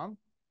whole ROM.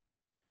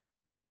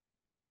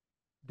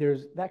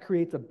 That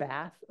creates a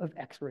bath of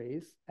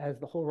X-rays as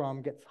the whole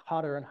ROM gets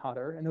hotter and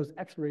hotter, and those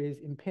X-rays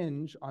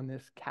impinge on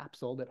this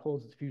capsule that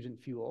holds the fusion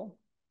fuel.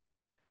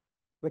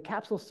 The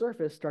capsule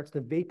surface starts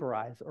to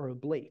vaporize or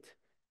ablate,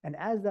 and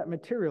as that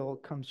material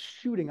comes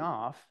shooting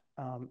off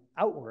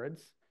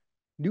outwards,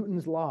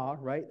 Newton's law,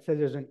 right, says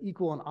there's an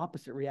equal and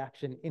opposite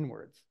reaction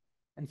inwards.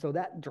 And so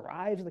that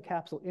drives the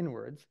capsule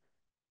inwards,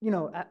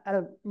 at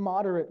a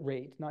moderate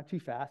rate, not too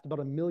fast, about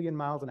 1,000,000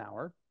 miles an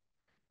hour.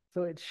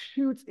 So it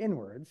shoots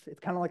inwards. It's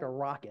kind of like a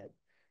rocket.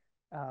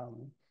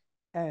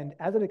 And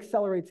as it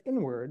accelerates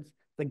inwards,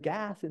 the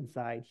gas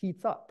inside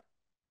heats up.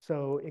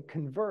 So it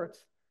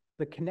converts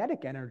the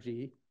kinetic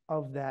energy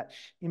of that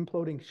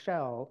imploding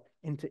shell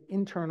into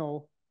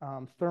internal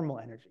thermal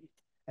energy.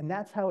 And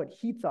that's how it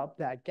heats up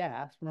that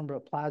gas. Remember,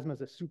 plasma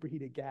is a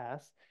superheated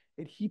gas.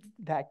 It heats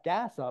that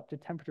gas up to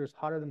temperatures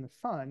hotter than the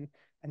sun,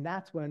 and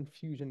that's when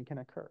fusion can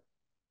occur.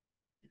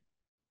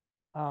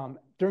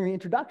 During the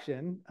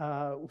introduction,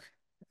 I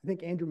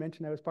think Andrew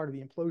mentioned I was part of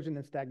the implosion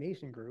and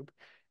stagnation group,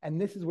 and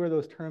this is where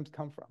those terms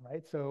come from,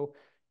 right? So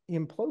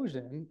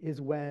implosion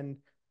is when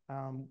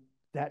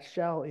that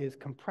shell is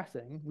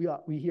compressing.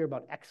 We hear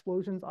about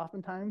explosions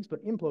oftentimes,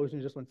 but implosion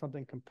is just when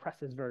something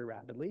compresses very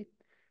rapidly.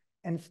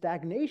 And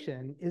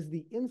stagnation is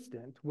the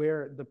instant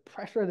where the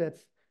pressure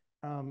that's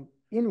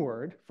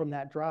inward from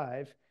that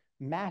drive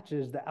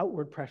matches the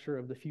outward pressure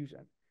of the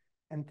fusion.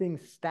 And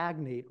things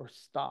stagnate or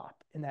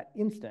stop. And that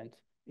instant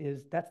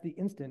that's the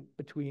instant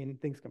between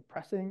things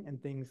compressing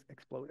and things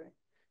exploding.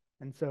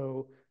 And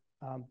so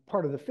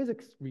part of the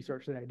physics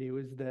research that I do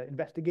is the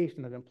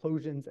investigation of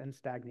implosions and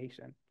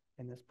stagnation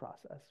in this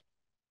process.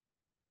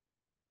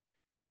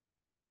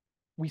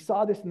 We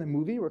saw this in the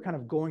movie. We're kind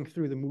of going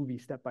through the movie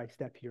step by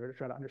step here to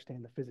try to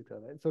understand the physics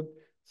of it.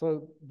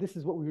 So this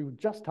is what we were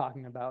just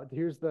talking about.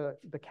 Here's the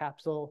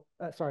capsule.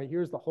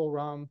 Here's the whole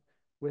ROM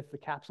with the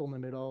capsule in the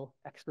middle.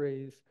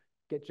 X-rays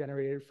get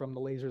generated from the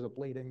lasers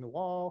ablating the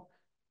wall.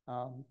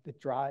 It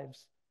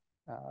drives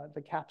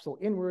the capsule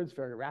inwards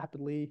very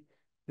rapidly.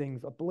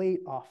 Things ablate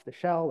off the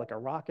shell like a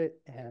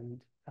rocket,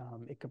 and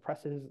it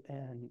compresses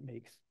and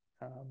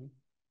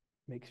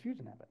makes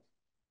fusion happen.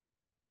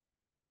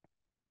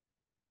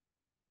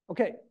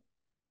 Okay,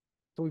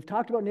 so we've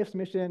talked about NIF's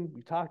mission,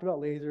 we've talked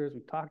about lasers,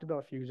 we've talked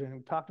about fusion,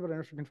 we've talked about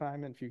inertial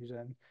confinement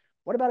fusion.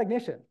 What about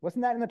ignition?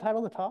 Wasn't that in the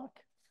title of the talk?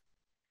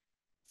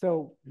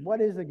 So what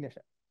is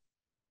ignition?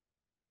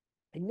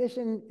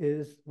 Ignition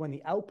is when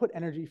the output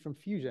energy from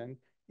fusion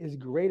is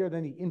greater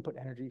than the input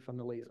energy from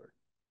the laser.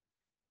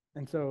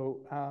 And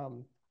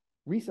so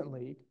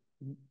recently,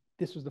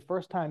 this was the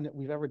first time that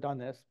we've ever done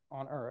this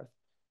on Earth.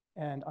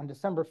 And on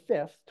December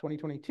 5th,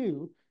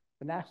 2022,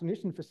 the National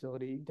Ignition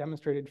Facility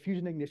demonstrated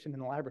fusion ignition in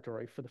the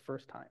laboratory for the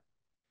first time.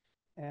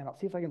 And I'll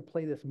see if I can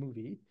play this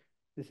movie.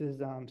 This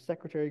is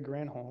Secretary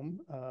Granholm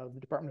of the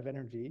Department of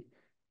Energy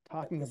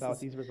talking about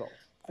these results.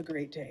 A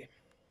great day.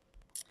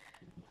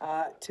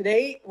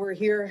 Today, we're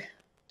here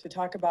to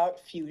talk about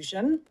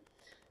fusion,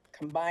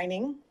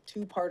 combining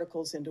two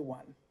particles into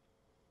one.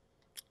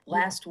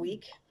 Last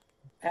week,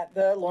 at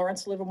the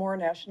Lawrence Livermore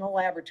National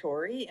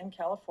Laboratory in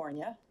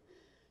California,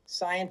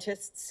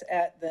 scientists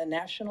at the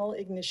National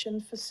Ignition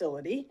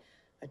Facility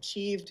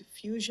achieved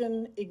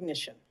fusion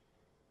ignition.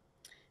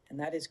 And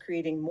that is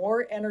creating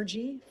more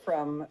energy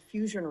from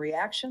fusion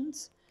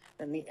reactions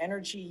than the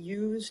energy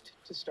used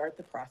to start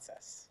the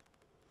process.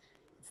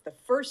 It's the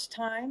first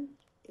time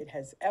it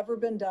has ever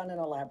been done in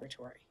a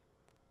laboratory,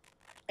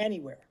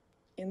 anywhere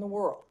in the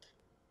world.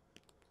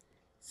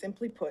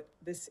 Simply put,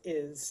 this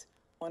is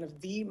one of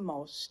the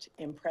most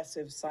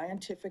impressive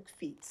scientific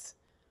feats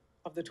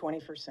of the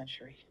 21st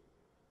century.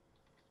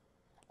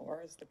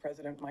 Or as the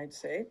president might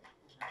say,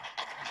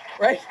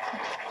 right?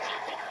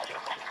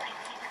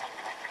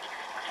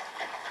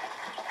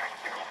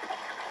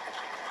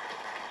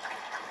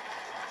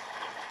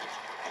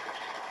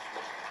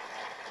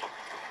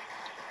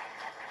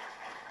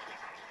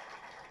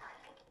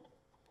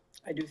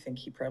 I do think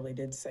he probably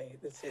did say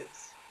this is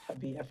a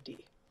BFD.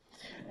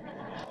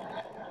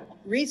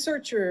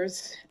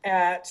 Researchers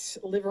at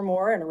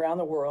Livermore and around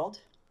the world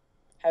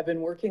have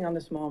been working on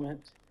this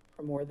moment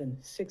for more than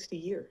 60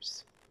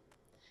 years.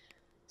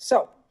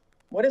 So,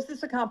 what does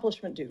this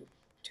accomplishment do?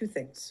 Two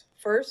things.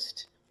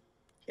 First,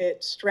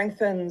 it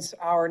strengthens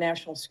our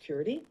national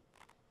security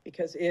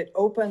because it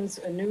opens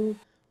a new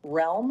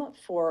realm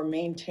for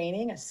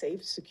maintaining a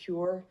safe,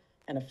 secure,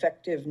 and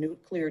effective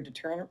nuclear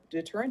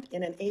deterrent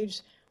in an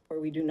age where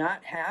we do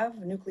not have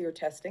nuclear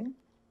testing.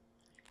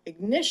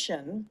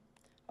 Ignition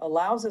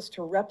allows us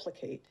to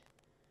replicate,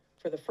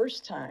 for the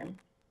first time,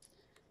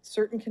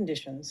 certain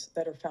conditions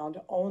that are found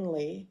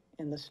only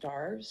in the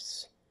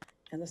stars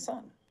and the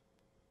sun.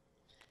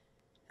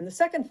 And the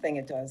second thing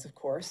it does, of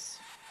course,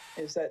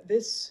 is that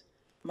this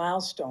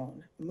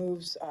milestone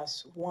moves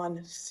us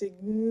one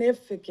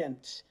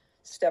significant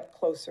step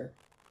closer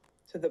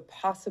to the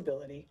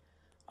possibility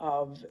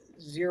of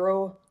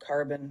zero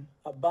carbon,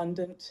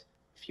 abundant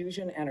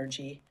fusion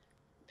energy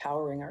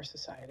powering our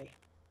society.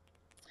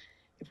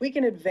 If we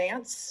can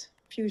advance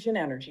fusion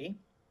energy,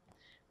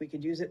 we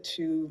could use it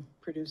to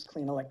produce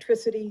clean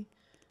electricity,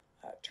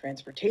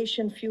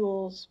 transportation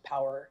fuels,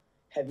 power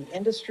heavy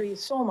industry,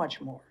 so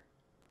much more.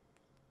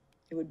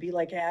 It would be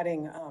like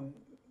adding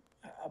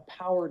a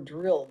power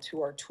drill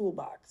to our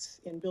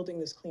toolbox in building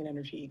this clean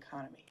energy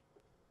economy.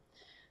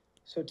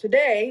 So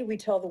today we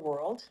tell the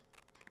world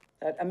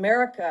that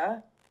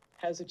America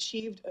has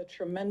achieved a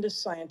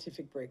tremendous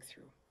scientific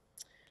breakthrough,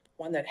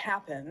 one that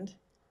happened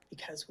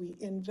because we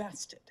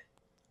invested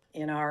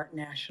in our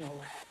national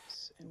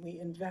labs and we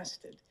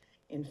invested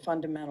in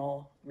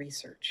fundamental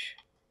research.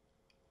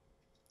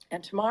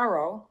 And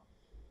tomorrow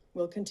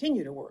we'll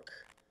continue to work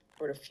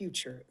toward a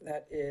future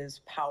that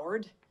is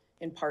powered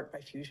in part by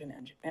fusion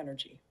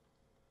energy.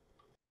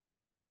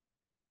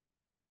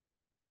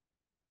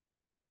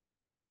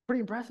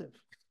 Pretty impressive.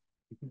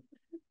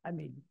 I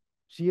mean,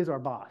 she is our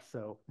boss,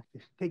 so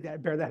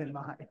bear that in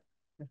mind.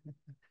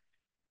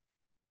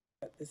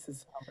 This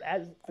is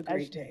as a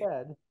great she day.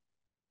 said,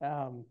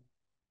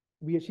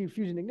 we achieved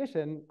fusion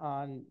ignition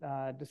on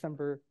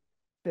December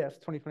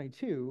 5th,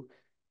 2022.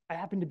 I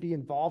happened to be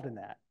involved in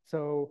that,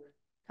 so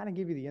kind of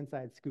give you the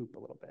inside scoop a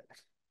little bit.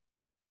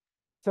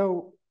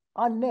 So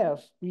on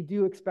NIF, we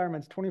do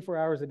experiments 24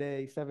 hours a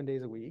day, 7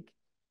 days a week.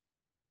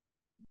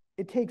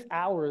 It takes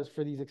hours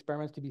for these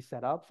experiments to be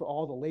set up, for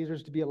all the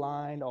lasers to be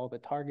aligned, all the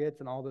targets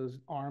and all those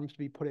arms to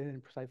be put in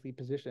and precisely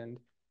positioned.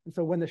 And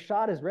so when the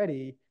shot is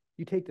ready,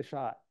 you take the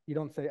shot. You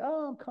don't say,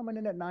 oh, I'm coming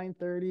in at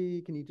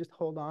 9:30. Can you just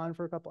hold on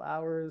for a couple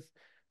hours?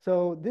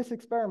 So this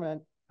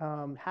experiment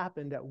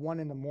happened at 1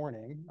 in the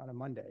morning on a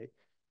Monday.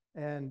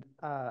 And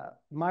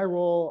my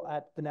role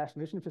at the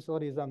National Mission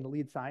Facility is I'm the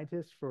lead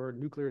scientist for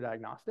nuclear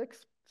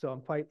diagnostics. So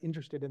I'm quite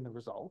interested in the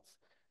results.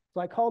 So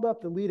I called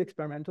up the lead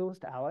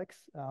experimentalist, Alex,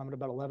 at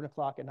about 11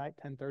 o'clock at night,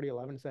 10:30,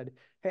 11, and said,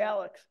 hey,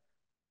 Alex,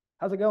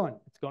 how's it going?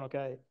 It's going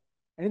okay.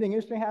 Anything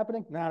interesting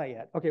happening? Not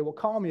yet. Okay, well,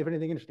 call me if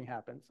anything interesting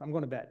happens. I'm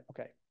going to bed.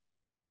 Okay.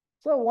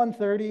 So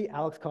 1:30,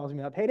 Alex calls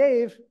me up. Hey,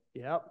 Dave.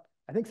 Yep.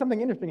 I think something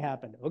interesting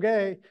happened.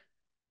 Okay.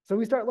 So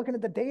we start looking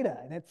at the data,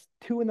 and it's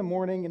 2 in the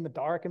morning in the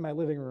dark in my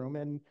living room,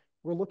 and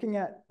we're looking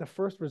at the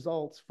first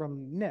results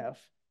from NIF,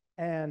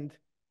 and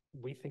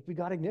we think we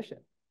got ignition.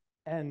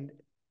 And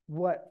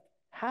what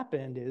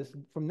happened is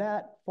from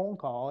that phone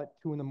call at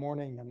 2 in the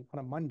morning on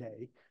a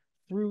Monday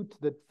through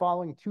to the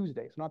following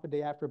Tuesday, so not the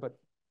day after, but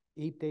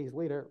 8 days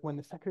later, when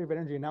the Secretary of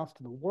Energy announced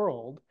to the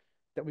world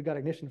that we got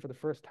ignition for the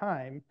first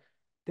time,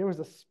 there was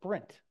a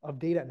sprint of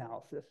data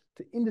analysis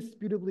to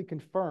indisputably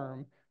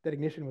confirm that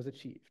ignition was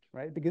achieved,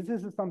 right? Because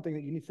this is something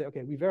that you need to say,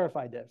 okay, we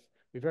verified this,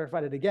 we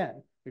verified it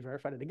again, we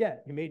verified it again.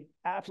 We made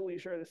absolutely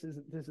sure this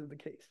is the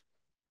case.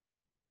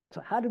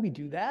 So how do we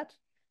do that?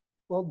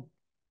 Well,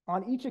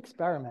 on each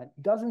experiment,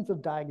 dozens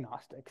of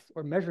diagnostics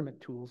or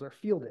measurement tools are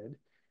fielded,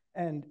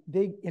 and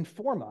they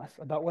inform us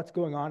about what's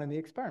going on in the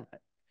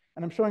experiment.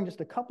 And I'm showing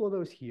just a couple of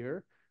those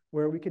here,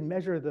 where we can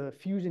measure the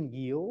fusion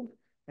yield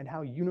and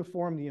how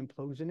uniform the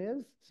implosion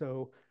is.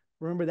 So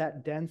remember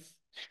that dense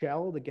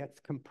shell that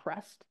gets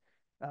compressed?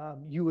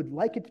 You would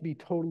like it to be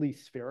totally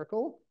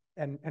spherical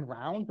and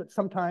round, but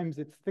sometimes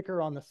it's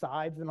thicker on the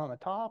sides than on the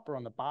top, or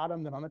on the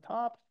bottom than on the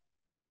top.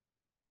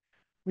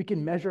 We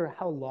can measure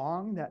how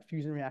long that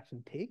fusion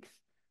reaction takes.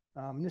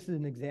 This is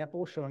an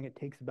example showing it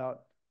takes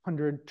about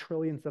 100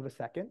 trillionths of a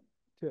second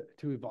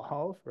to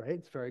evolve, right?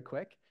 It's very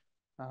quick.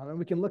 And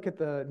we can look at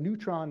the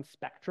neutron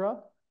spectra,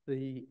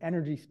 the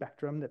energy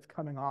spectrum that's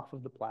coming off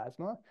of the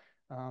plasma,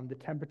 the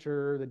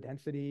temperature, the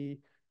density,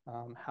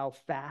 how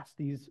fast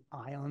these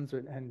ions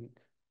and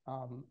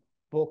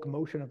bulk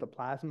motion of the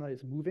plasma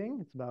is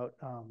moving. It's about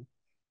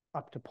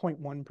up to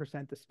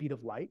 0.1% the speed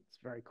of light. It's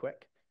very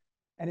quick.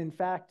 And in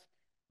fact,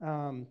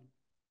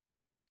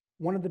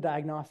 one of the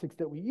diagnostics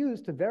that we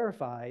use to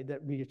verify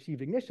that we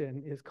achieved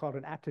ignition is called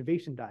an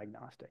activation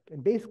diagnostic.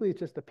 And basically, it's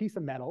just a piece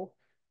of metal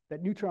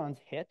that neutrons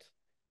hit,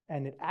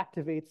 and it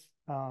activates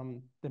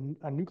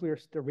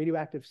a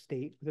radioactive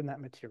state within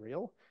that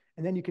material.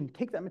 And then you can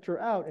take that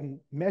material out and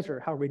measure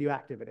how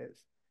radioactive it is.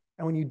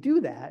 And when you do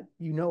that,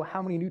 you know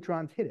how many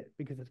neutrons hit it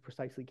because it's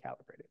precisely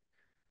calibrated.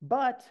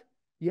 But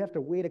you have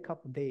to wait a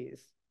couple of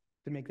days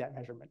to make that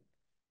measurement.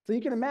 So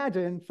you can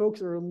imagine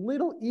folks are a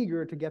little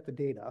eager to get the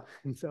data.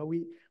 And so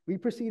we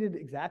proceeded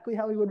exactly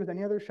how we would with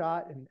any other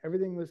shot, and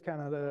everything was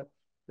kind of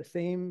the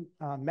same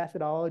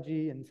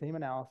methodology and same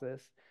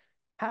analysis.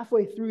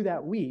 Halfway through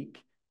that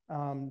week,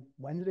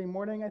 Wednesday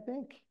morning, I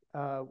think,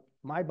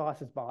 my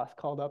boss's boss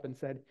called up and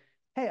said,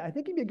 hey, I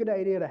think it'd be a good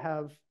idea to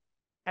have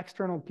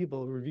external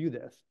people review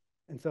this.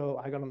 And so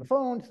I got on the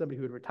phone to somebody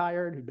who had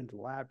retired, who'd been to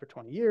the lab for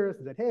 20 years,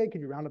 and said, hey,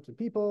 could you round up some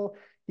people?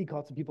 He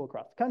called some people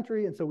across the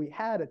country. And so we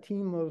had a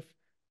team of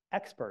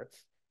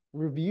experts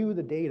review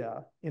the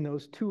data in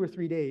those 2 or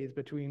 3 days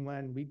between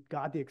when we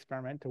got the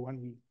experiment to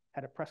when we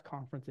had a press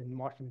conference in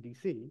Washington,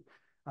 D.C.,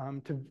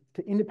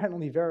 to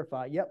independently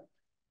verify, yep,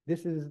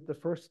 this is the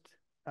first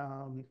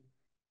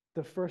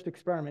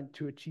experiment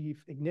to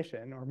achieve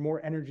ignition or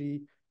more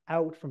energy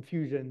out from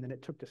fusion than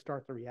it took to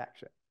start the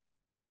reaction.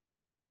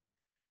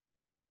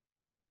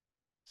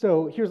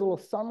 So here's a little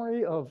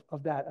summary of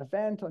that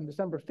event. On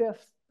December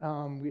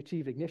 5th, we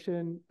achieved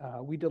ignition.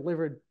 We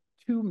delivered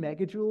 2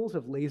 megajoules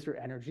of laser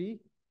energy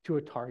to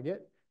a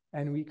target,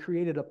 and we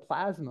created a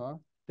plasma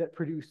that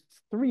produced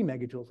 3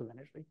 megajoules of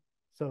energy.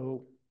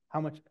 So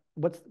how much,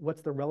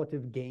 what's the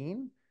relative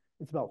gain?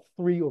 It's about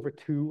 3 over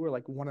 2, or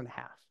like 1.5.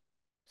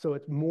 So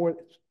it's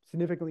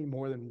significantly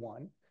more than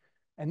 1.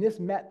 And this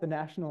met the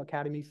National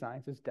Academy of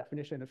Sciences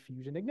definition of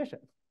fusion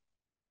ignition.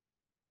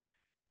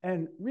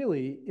 And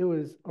really, it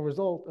was a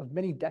result of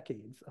many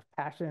decades of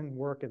passion,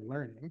 work, and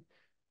learning.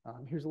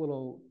 Here's a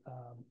little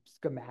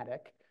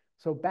schematic.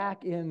 So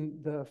back in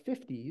the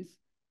 50s,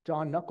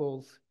 John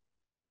Knuckles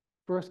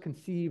first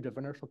conceived of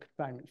inertial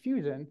confinement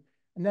fusion.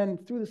 And then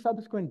through the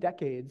subsequent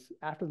decades,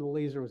 after the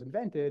laser was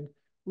invented,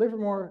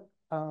 Livermore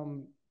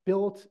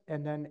built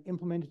and then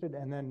implemented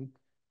and then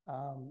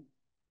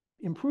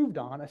improved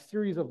on a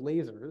series of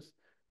lasers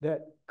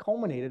that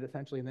culminated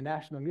essentially in the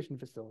National Ignition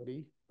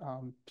Facility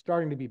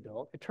starting to be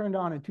built. It turned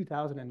on in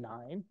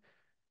 2009.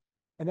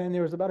 And then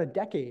there was about a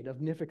decade of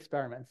NIF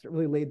experiments that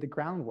really laid the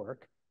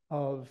groundwork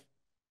of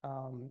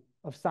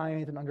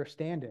science and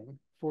understanding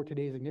for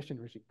today's ignition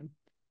regime.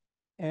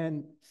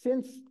 And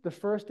since the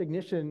first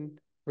ignition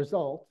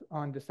result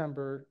on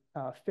December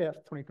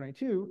 5th,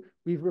 2022,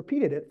 we've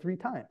repeated it 3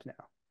 times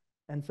now.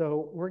 And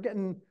so we're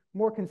getting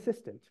more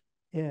consistent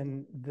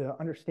in the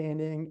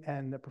understanding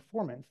and the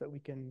performance that we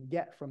can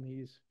get from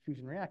these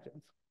fusion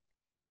reactions.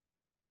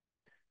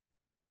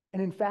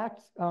 And in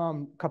fact, a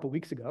couple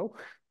weeks ago,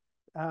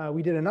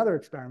 we did another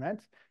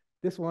experiment.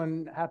 This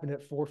one happened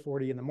at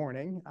 4:40 in the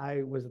morning.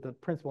 I was the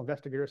principal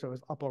investigator, so I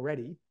was up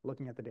already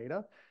looking at the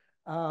data.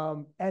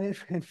 And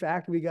in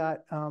fact, we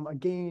got a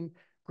gain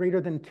greater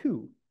than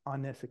 2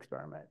 on this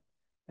experiment.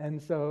 And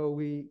so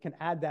we can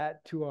add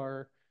that to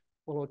our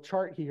little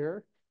chart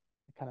here.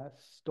 I kind of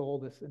stole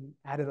this and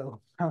added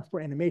a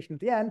for animation at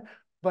the end.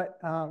 But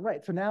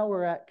right, so now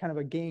we're at kind of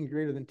a gain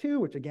greater than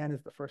 2, which again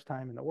is the first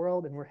time in the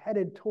world. And we're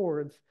headed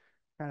towards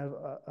kind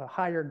of a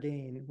higher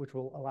gain, which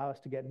will allow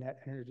us to get net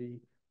energy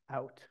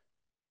out.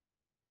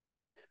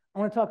 I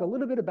want to talk a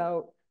little bit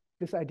about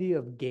this idea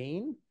of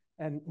gain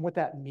and what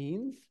that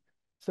means.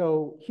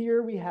 So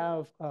here we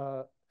have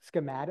a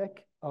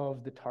schematic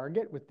of the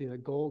target with the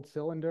gold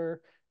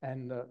cylinder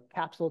and the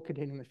capsule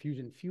containing the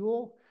fusion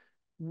fuel.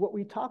 What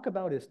we talk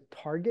about is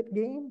target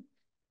gain.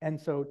 And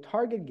so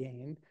target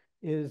gain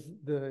is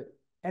the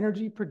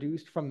energy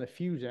produced from the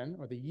fusion,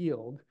 or the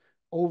yield,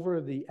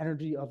 over the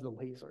energy of the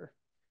laser.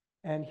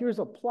 And here's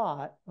a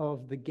plot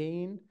of the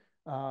gain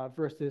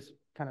versus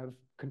kind of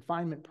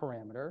confinement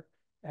parameter.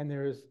 And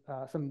there's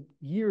some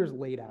years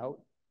laid out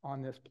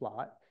on this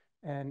plot.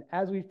 And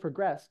as we've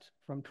progressed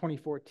from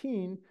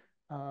 2014,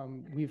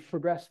 we've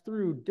progressed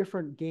through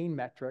different gain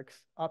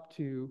metrics up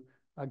to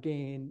a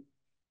gain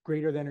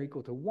greater than or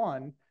equal to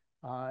 1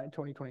 in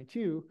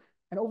 2022.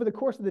 And over the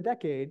course of the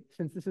decade,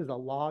 since this is a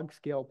log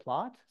scale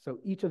plot, so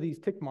each of these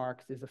tick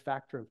marks is a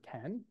factor of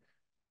 10,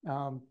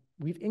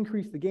 we've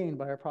increased the gain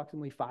by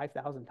approximately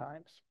 5,000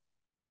 times.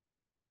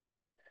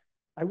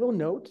 I will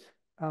note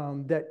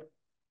that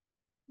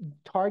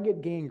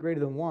target gain greater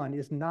than 1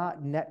 is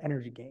not net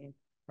energy gain,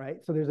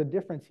 right? So there's a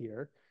difference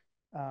here.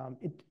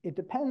 It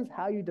depends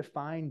how you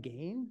define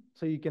gain.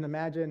 So you can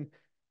imagine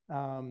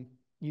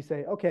you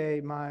say,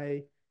 okay,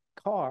 my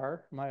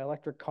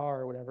electric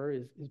car or whatever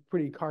is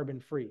pretty carbon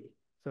free.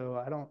 So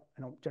I don't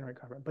generate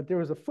carbon, but there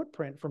was a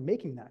footprint for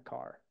making that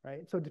car,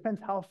 right? So it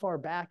depends how far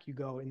back you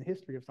go in the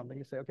history of something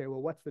to say, okay,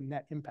 well, what's the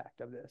net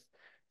impact of this?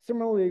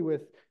 Similarly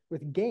with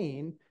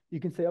gain, you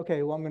can say,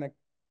 okay, well,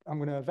 I'm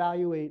gonna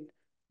evaluate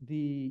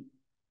the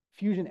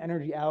fusion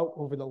energy out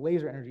over the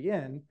laser energy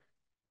in,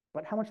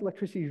 but how much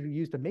electricity do you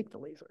use to make the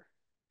laser?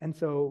 And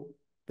so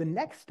the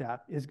next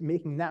step is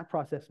making that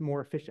process more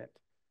efficient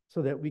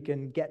so that we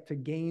can get to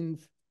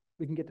gains.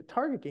 We can get to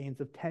target gains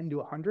of 10 to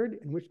 100,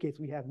 in which case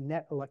we have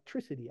net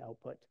electricity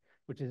output,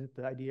 which is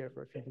the idea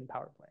for a fusion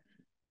power plant.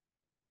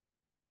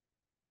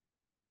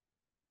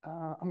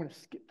 I'm going to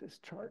skip this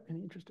chart in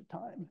the interest of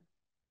time.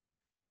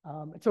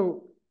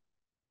 So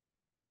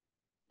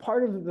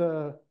part of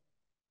the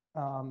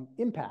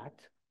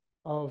impact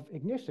of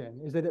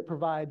ignition is that it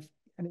provides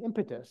an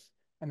impetus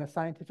and a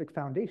scientific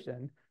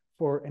foundation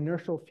for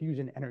inertial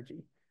fusion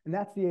energy. And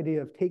that's the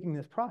idea of taking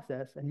this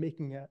process and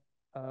making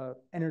a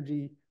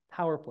energy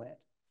power plant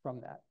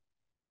from that.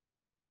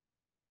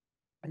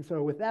 And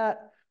so with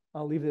that,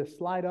 I'll leave this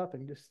slide up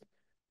and just,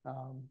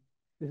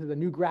 this is a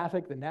new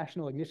graphic, the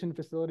National Ignition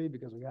Facility,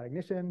 because we got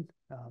ignition.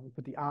 We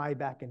put the I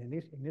back in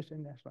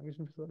ignition, National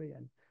Ignition Facility,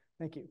 and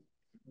thank you.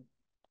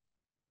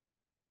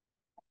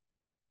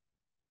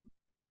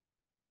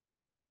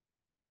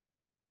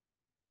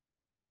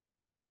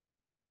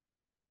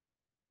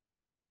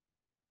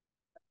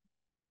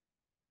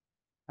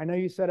 I know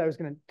you said I was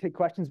going to take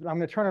questions, but I'm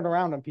going to turn it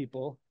around on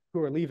people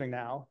who are leaving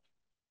now.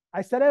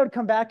 I said I would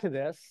come back to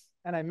this,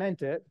 and I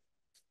meant it.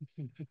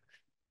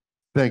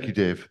 Thank you,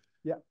 Dave.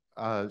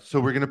 Yeah.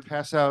 So we're going to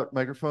pass out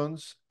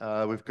microphones.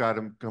 We've got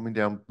them coming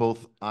down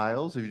both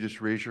aisles. If you just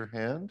raise your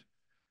hand.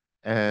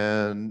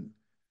 And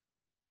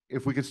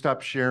if we could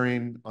stop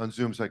sharing on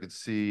Zoom so I could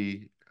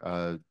see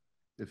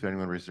if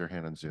anyone raises their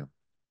hand on Zoom,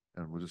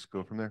 and we'll just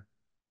go from there.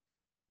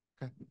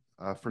 Okay.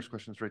 First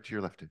question is right to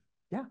your left.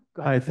 Yeah,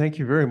 go Hi, ahead. thank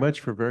you very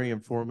much for a very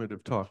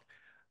informative talk.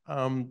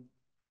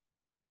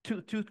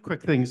 Two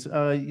quick things.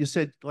 You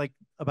said like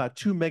about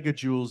 2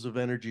 megajoules of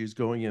energy is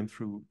going in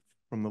from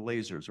the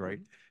lasers, right?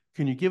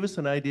 Can you give us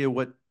an idea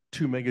what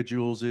 2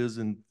 megajoules is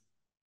in,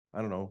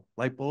 I don't know,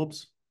 light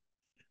bulbs?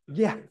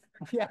 Yeah,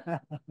 yeah,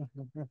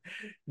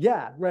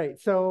 yeah, right.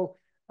 So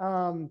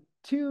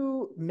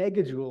 2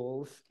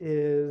 megajoules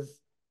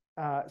is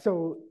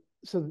so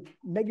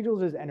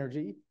megajoules is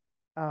energy,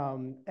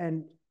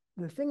 and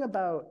the thing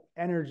about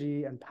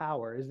energy and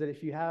power is that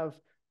if you have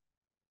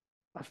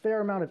a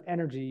fair amount of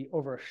energy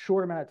over a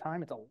short amount of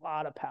time, it's a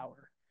lot of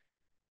power.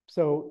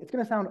 So it's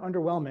going to sound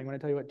underwhelming when I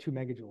tell you what 2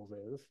 megajoules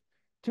is.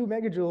 2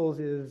 megajoules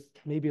is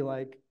maybe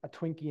like a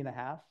Twinkie and a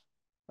half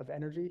of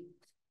energy.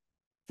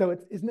 So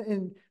it's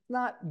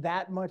not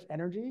that much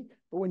energy,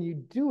 but when you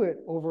do it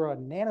over a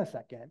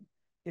nanosecond,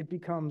 it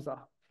becomes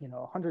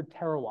 100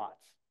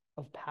 terawatts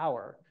of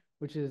power,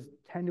 which is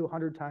 10 to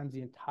 100 times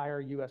the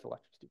entire US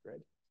electricity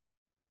grid.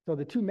 So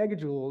the 2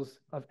 megajoules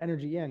of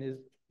energy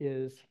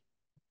is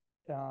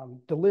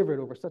delivered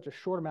over such a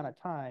short amount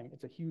of time.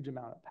 It's a huge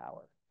amount of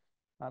power.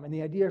 And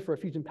the idea for a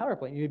fusion power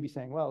plant, you'd be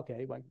saying, well,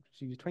 okay, well,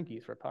 just use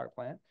Twinkies for a power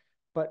plant.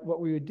 But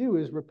what we would do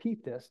is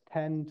repeat this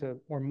 10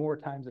 to or more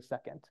times a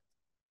second.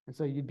 And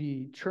so you'd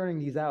be churning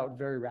these out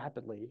very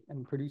rapidly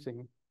and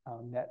producing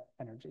net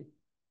energy.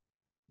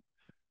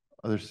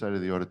 Other side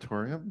of the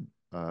auditorium,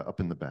 up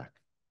in the back.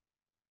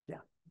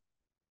 Yeah.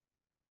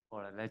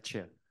 For a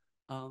lecture.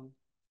 All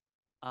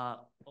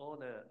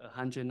the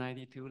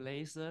 192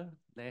 laser,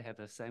 they have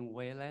the same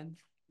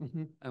wavelength.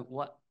 Mm-hmm. And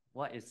what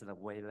is the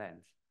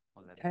wavelength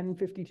of that?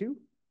 1052?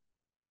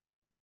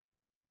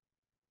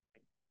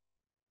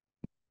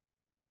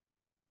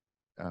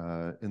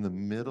 In the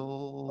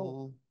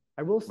middle. Oh,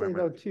 I will say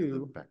though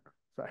too.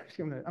 Sorry,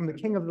 I'm the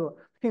king of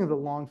the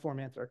long form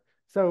answer.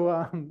 So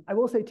I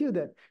will say too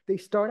that they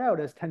start out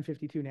as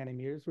 1052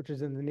 nanometers, which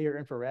is in the near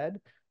infrared,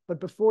 but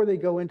before they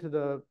go into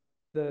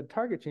the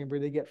target chamber,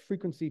 they get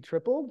frequency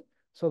tripled,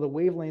 so the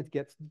wavelength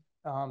gets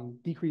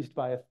decreased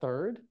by a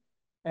third.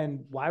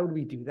 And why would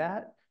we do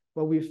that?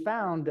 Well, we've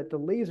found that the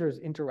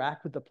lasers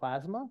interact with the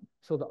plasma,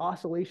 so the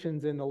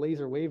oscillations in the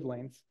laser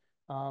wavelengths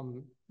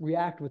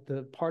react with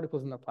the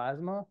particles in the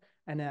plasma,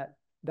 and at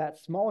that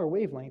smaller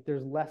wavelength,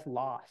 there's less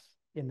loss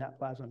in that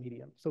plasma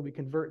medium. So we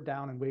convert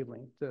down in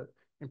wavelength to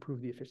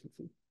improve the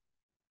efficiency.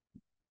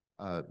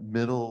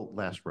 Middle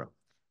last row.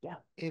 Yeah.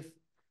 If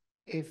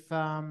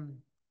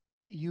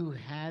you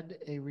had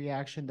a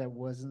reaction that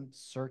wasn't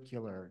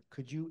circular,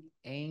 could you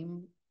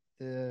aim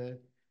the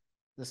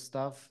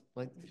stuff,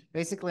 like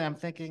basically I'm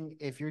thinking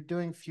if you're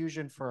doing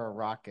fusion for a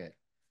rocket,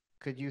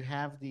 could you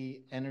have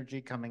the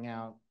energy coming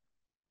out,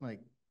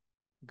 like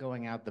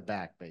going out the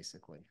back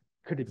basically?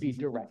 Could it be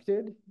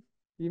directed?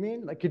 You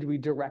mean like could we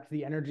direct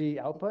the energy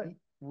output?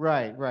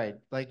 Right.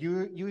 Like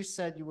you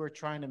said you were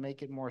trying to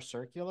make it more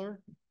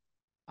circular.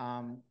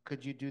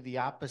 Could you do the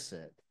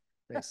opposite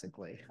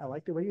basically? I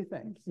like the way you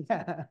think.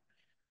 Yeah.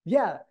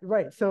 Yeah,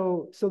 right.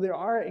 So there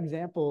are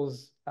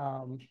examples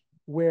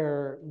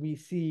where we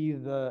see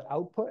the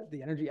output,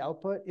 the energy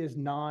output is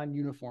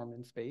non-uniform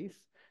in space.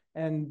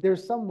 And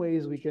there's some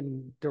ways we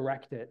can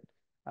direct it.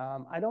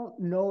 I don't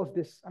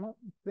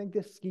think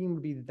this scheme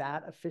would be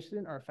that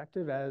efficient or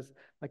effective as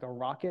like a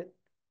rocket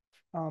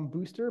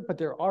booster, but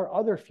there are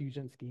other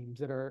fusion schemes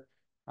that are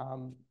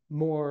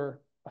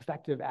more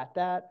effective at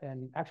that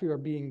and actually are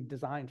being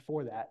designed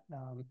for that.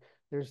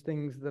 There's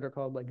things that are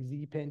called like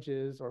Z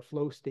pinches or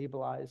flow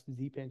stabilized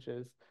Z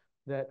pinches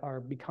that are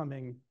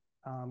becoming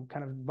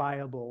kind of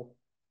viable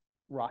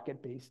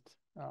rocket-based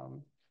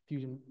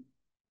fusion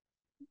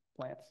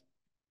plants.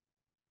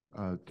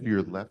 To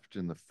your left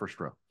in the first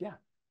row. Yeah.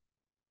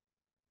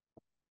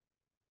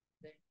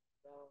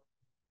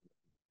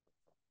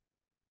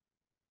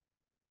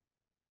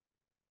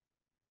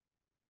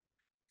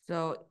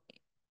 So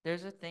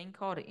there's a thing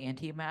called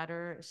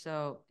antimatter.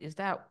 So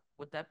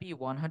would that be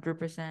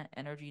 100%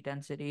 energy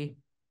density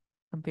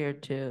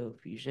compared to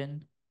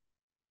fusion?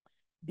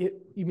 You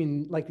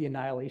mean like the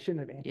annihilation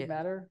of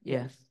antimatter?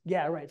 Yeah. Yes.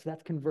 Yeah, right. So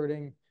that's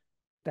converting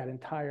that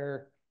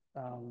entire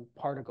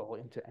particle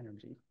into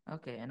energy.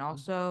 Okay, and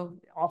also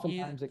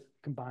oftentimes it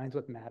combines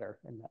with matter,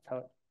 and that's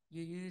how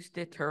you use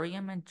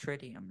deuterium and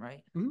tritium,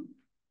 right? Mm-hmm.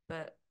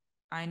 But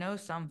I know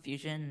some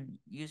fusion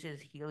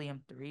uses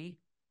helium-3.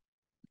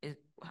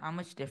 How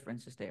much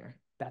difference is there?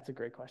 That's a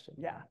great question.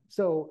 Yeah.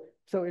 So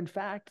in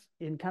fact,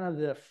 in kind of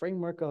the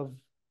framework of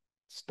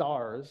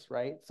stars,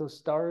 right? So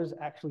stars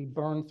actually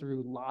burn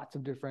through lots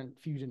of different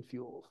fusion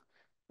fuels,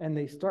 and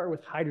they start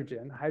with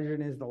hydrogen.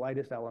 Hydrogen is the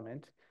lightest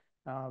element,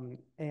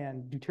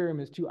 and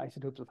deuterium is 2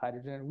 isotopes of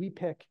hydrogen. And we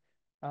pick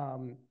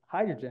we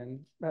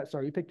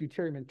pick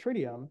deuterium and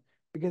tritium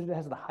because it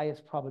has the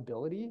highest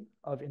probability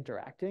of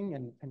interacting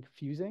and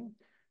fusing.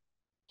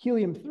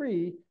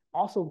 Helium-3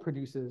 also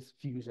produces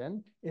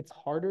fusion. It's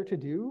harder to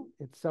do.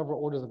 It's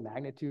several orders of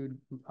magnitude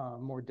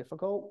more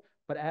difficult,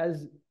 But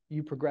as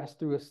you progress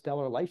through a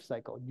stellar life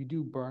cycle, you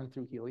do burn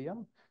through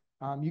helium.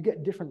 You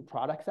get different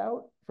products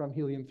out from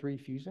helium-3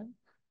 fusion,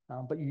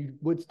 but you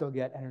would still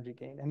get energy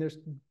gain. And there's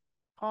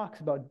talks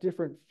about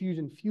different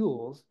fusion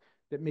fuels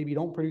that maybe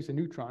don't produce a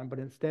neutron, but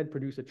instead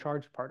produce a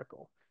charged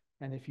particle.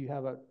 And if you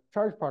have a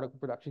charged particle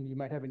production, you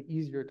might have an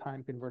easier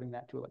time converting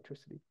that to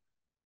electricity.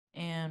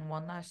 And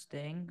one last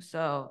thing.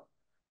 So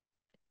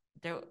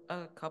there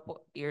a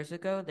couple years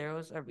ago, there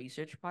was a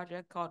research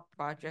project called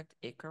Project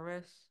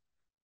Icarus,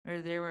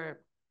 where they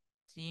were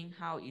seeing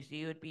how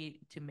easy it would be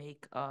to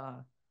make a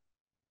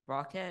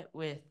rocket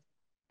with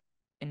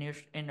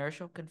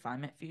inertial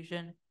confinement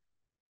fusion.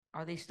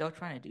 Are they still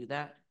trying to do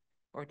that,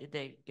 or did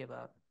they give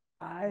up?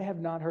 I have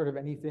not heard of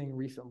anything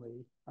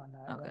recently on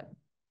that. Okay.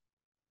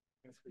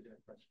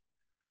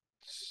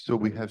 So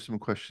we have some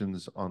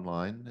questions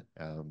online.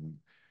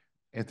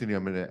 Anthony,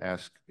 I'm going to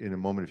ask in a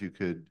moment if you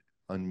could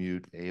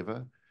unmute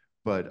Ava,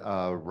 but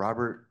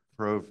Robert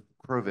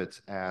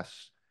Krovitz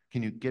asks,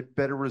 can you get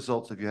better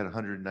results if you had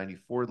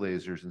 194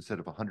 lasers instead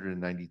of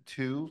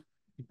 192?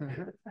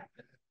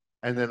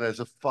 And then as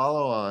a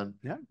follow-on,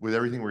 with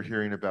everything we're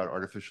hearing about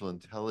artificial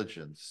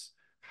intelligence,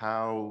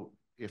 how,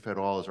 if at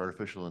all, is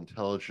artificial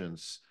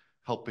intelligence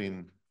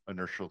helping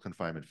inertial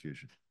confinement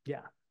fusion?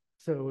 Yeah.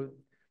 So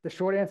the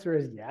short answer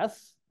is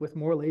yes. With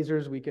more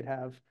lasers, we could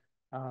have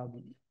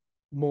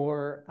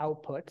more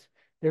output.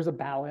 There's a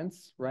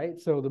balance, right?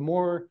 So the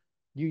more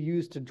you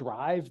use to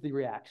drive the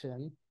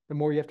reaction, the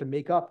more you have to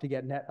make up to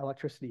get net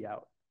electricity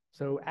out.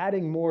 So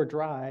adding more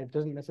drive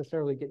doesn't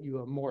necessarily get you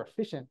a more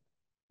efficient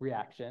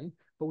reaction,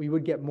 but we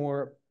would get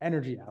more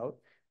energy out.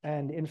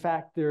 And in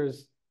fact,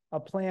 there's a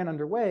plan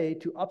underway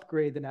to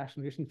upgrade the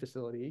National Mission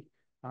Facility.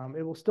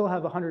 It will still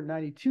have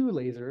 192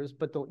 lasers,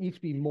 but they'll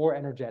each be more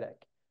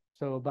energetic.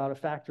 So about a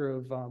factor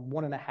of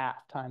 1.5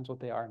 times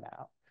what they are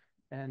now.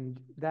 And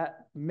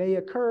that may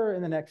occur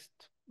in the next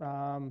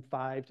 5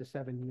 to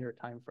 7 year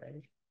time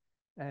frame.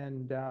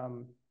 And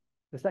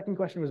the second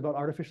question was about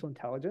artificial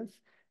intelligence.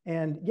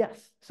 And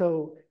yes,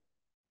 so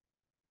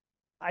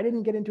I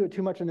didn't get into it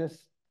too much in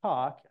this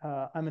talk.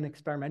 I'm an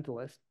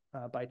experimentalist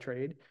by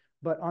trade,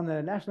 but on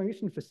the National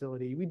Mission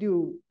Facility, we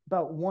do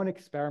about 1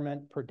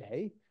 experiment per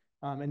day.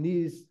 And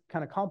these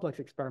kind of complex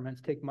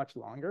experiments take much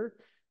longer.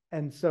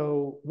 And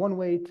so one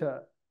way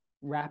to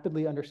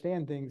rapidly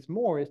understand things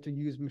more is to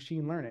use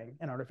machine learning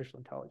and artificial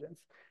intelligence.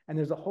 And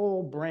there's a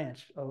whole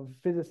branch of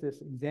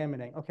physicists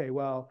examining, okay,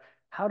 well,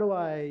 how do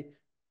I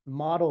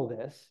model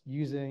this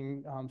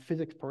using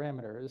physics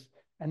parameters?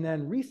 And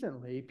then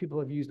recently, people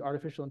have used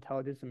artificial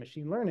intelligence and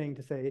machine learning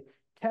to say,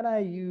 can I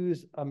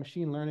use a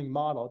machine learning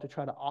model to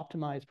try to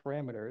optimize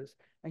parameters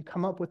and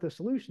come up with a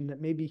solution that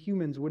maybe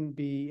humans wouldn't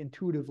be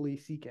intuitively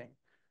seeking?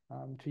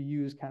 To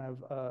use kind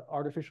of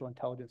artificial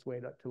intelligence way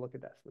to look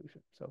at that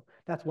solution. So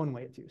that's one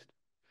way it's used.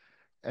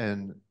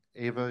 And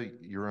Ava,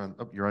 you're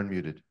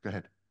unmuted. Go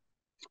ahead.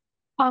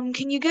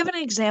 Can you give an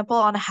example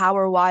on how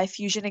or why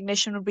fusion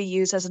ignition would be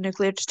used as a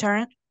nuclear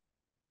deterrent?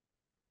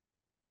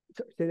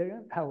 So, say that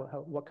again? How,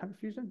 what kind of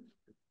fusion?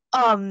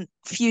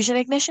 Fusion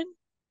ignition?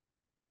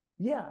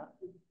 Yeah.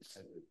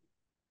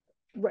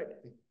 Right.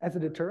 As a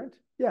deterrent?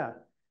 Yeah.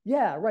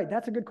 Yeah, right.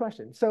 That's a good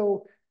question.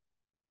 So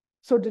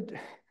this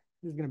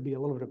is going to be a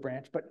little bit of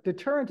branch, but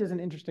deterrent is an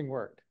interesting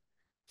word.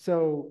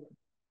 So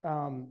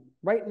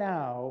right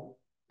now,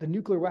 the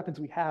nuclear weapons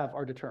we have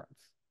are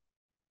deterrents.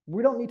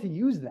 We don't need to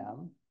use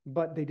them,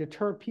 but they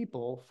deter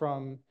people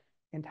from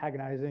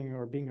antagonizing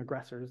or being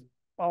aggressors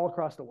all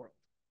across the world.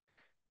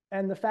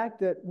 And the fact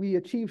that we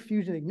achieve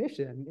fusion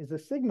ignition is a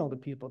signal to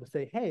people to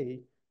say, hey,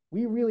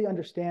 we really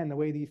understand the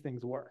way these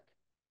things work.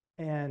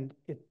 And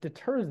it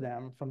deters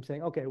them from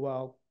saying, okay,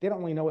 well, they don't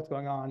really know what's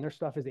going on. Their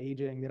stuff is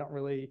aging. They don't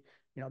really,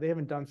 they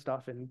haven't done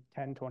stuff in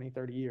 10, 20,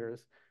 30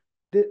 years.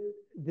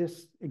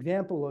 This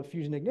example of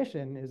fusion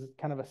ignition is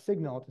kind of a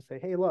signal to say,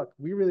 hey, look,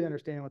 we really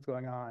understand what's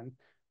going on.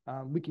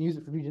 We can use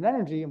it for fusion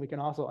energy, and we can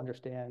also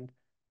understand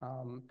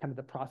kind of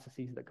the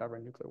processes that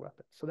govern nuclear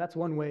weapons. So that's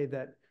one way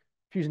that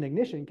fusion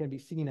ignition can be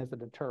seen as a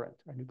deterrent,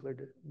 a nuclear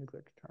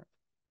deterrent.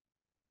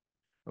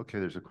 Okay,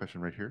 there's a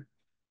question right here.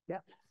 Yeah.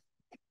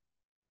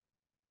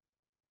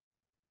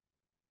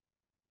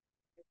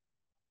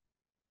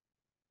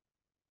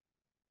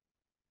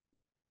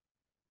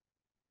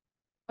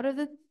 What are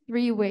the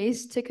 3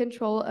 ways to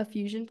control a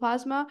fusion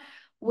plasma?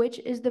 Which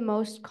is the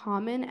most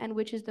common and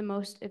which is the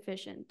most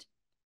efficient?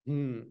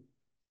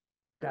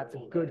 That's a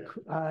good,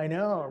 I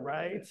know,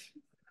 right?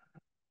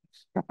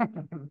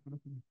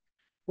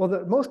 Well,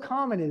 the most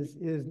common is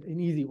an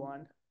easy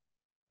one.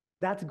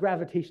 That's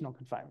gravitational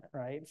confinement,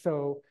 right?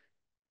 So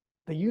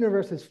the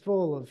universe is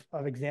full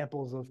of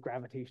examples of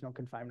gravitational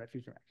confinement of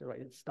fusion reactors, right?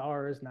 It's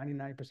stars,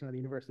 99% of the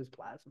universe is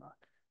plasma.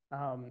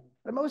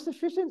 The most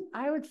efficient,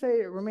 I would say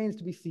it remains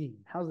to be seen.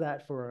 How's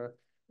that for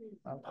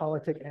a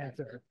politic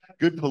answer?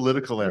 Good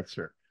political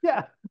answer.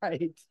 Yeah,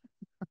 right.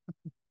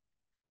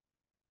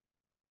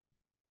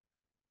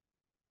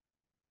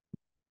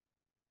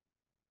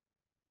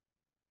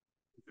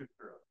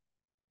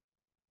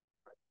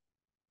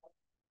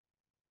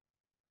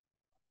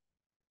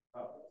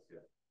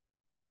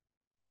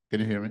 Can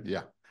you hear me?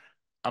 Yeah.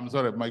 I'm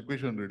sorry, my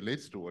question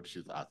relates to what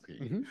she's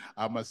asking.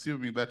 I'm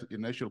assuming that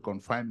inertial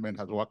confinement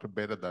has worked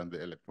better than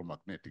the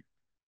electromagnetic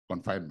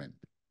confinement.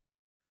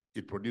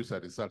 It produced a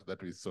result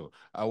that we saw.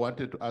 I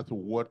wanted to ask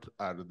what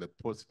are the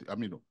positive,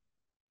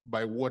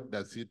 by what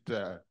does it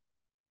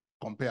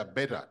compare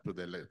better to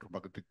the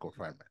electromagnetic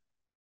confinement?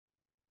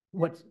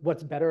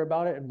 What's better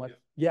about it and what?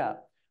 Yeah,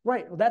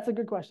 right. Well, that's a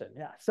good question.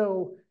 Yeah.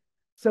 So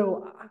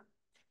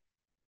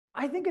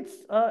I think it's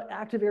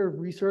active area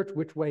research.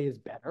 Which way is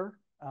better?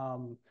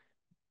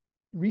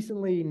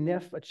 Recently,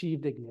 NIF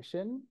achieved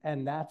ignition,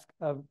 and that's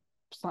a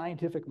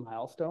scientific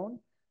milestone.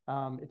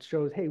 It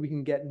shows, hey, we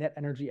can get net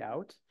energy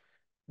out.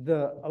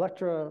 The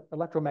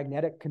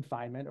electromagnetic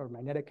confinement or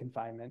magnetic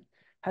confinement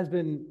has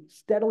been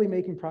steadily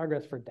making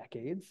progress for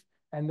decades.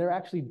 And they're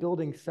actually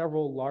building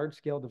several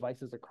large-scale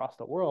devices across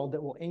the world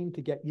that will aim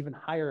to get even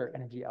higher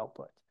energy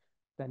output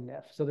than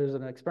NIF. So there's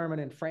an experiment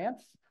in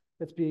France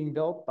that's being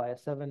built by a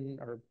 7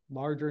 or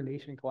larger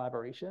nation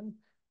collaboration.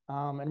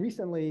 And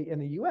recently in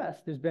the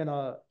US, there's been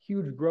a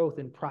huge growth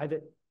in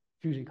private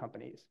fusion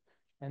companies.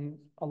 And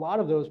a lot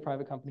of those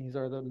private companies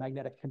are the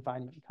magnetic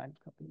confinement kind of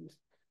companies.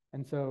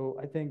 And so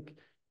I think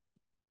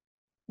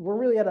we're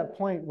really at a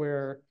point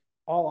where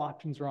all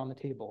options are on the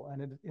table,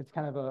 and it's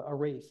kind of a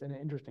race, and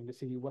interesting to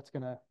see what's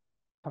going to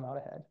come out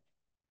ahead.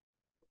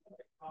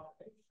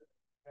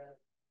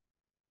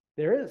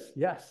 There is,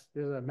 yes,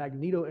 there's a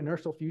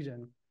magneto-inertial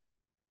fusion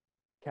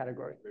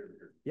category.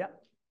 Yeah.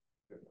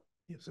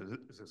 Yes,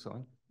 is this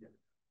on? Yeah.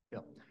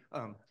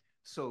 Yeah.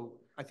 So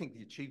I think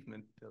the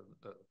achievement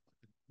of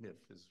NIF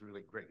is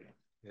really great,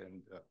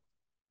 and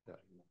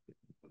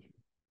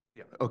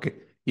yeah. Okay.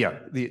 Yeah.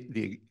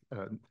 The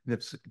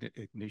NIF's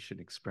ignition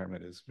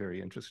experiment is very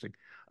interesting.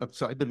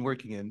 So I've been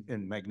working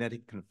in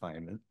magnetic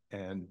confinement,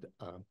 and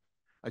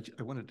I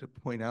wanted to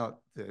point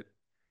out that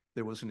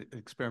there was an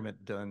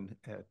experiment done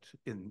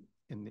in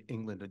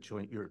England, a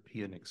joint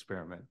European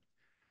experiment,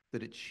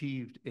 that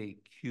achieved a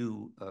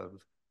Q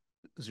of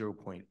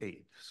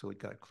 0.8. So it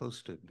got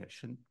close to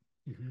ignition.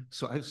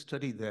 So I've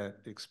studied that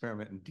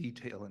experiment in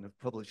detail and have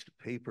published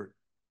a paper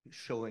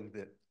showing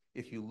that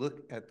if you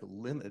look at the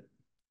limit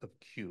of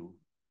Q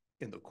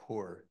in the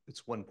core,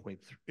 it's 1.3.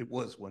 It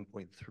was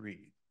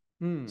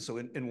 1.3. So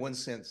in one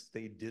sense,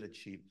 they did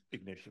achieve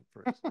ignition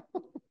first.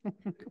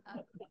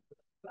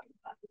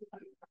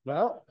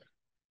 Well,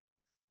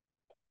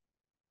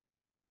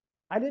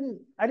 I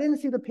didn't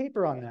see the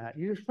paper on that.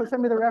 You just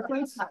send me the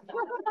reference.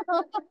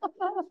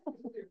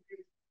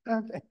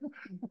 Okay.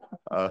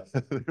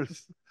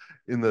 There's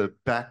in the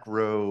back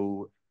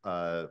row.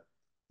 There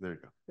you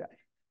go. Yeah.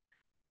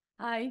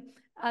 Hi.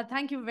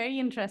 Thank you. Very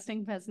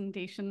interesting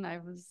presentation.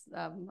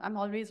 I'm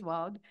always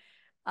wowed.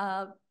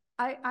 I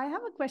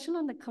have a question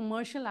on the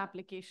commercial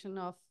application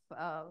of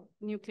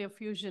nuclear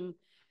fusion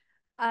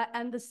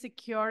and the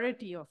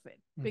security of it,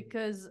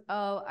 because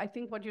I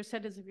think what you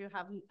said is if you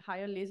have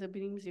higher laser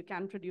beams, you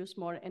can produce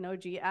more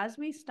energy. As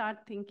we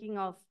start thinking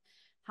of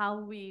how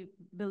we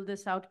build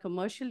this out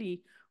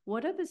commercially,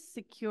 what are the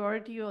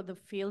security or the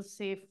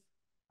fail-safe,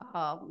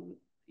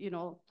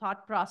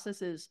 thought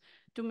processes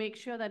to make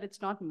sure that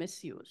it's not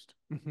misused?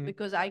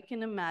 Because I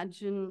can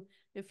imagine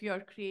if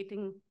you're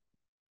creating,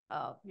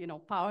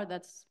 power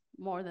that's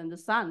more than the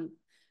sun,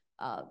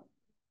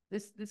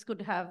 this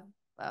could have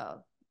a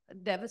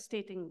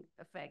devastating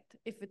effect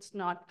if it's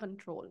not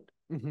controlled.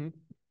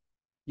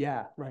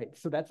 Yeah, right.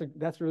 So that's a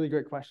really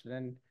great question.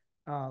 And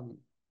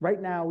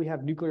right now we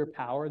have nuclear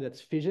power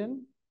that's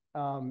fission,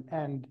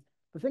 and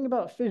the thing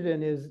about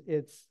fission is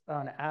it's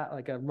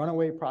like a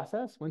runaway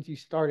process. Once you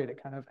start it,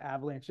 it kind of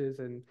avalanches,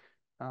 and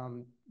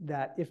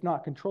that, if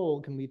not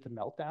controlled, can lead to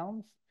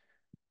meltdowns.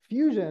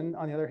 Fusion,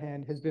 on the other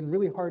hand, has been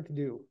really hard to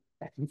do.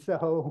 And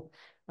so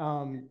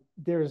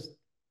there's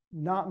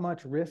not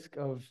much risk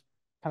of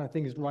kind of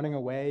things running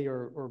away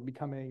or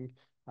becoming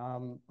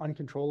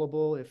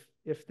uncontrollable.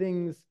 If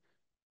things,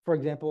 for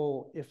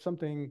example, if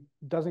something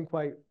doesn't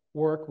quite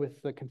work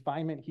with the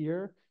confinement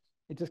here,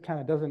 it just kind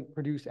of doesn't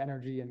produce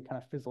energy and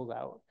kind of fizzles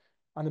out.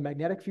 On the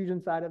magnetic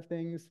fusion side of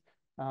things,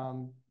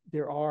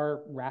 there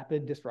are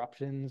rapid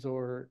disruptions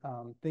or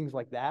things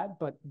like that,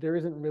 but there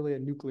isn't really a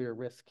nuclear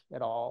risk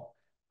at all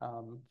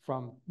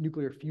from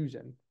nuclear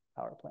fusion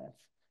power plants.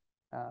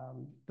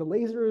 The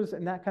lasers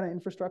and that kind of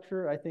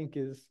infrastructure, I think,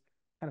 is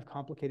kind of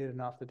complicated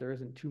enough that there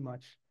isn't too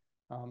much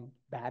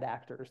bad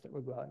actors that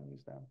would go out and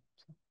use them.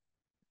 So.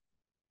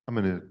 I'm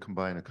going to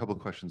combine a couple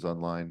of questions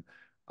online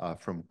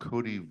from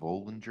Cody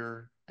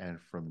Volinger and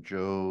from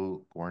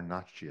Joe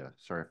Guarnaccia.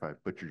 Sorry if I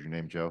butchered your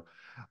name, Joe.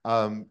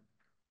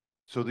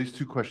 So these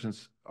two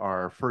questions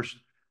are, first,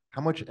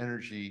 how much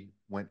energy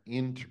went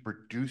into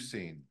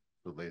producing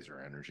the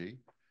laser energy?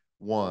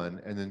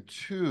 One, and then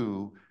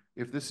two,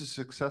 if this is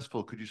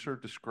successful, could you sort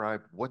of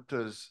describe what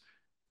does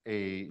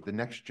the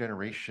next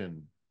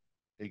generation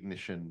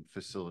ignition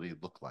facility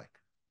look like?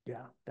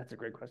 Yeah, that's a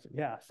great question.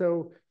 Yeah,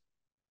 so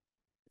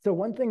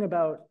one thing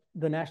about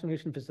the National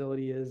Ignition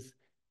Facility is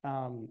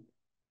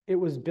it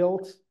was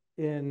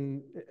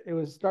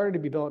started to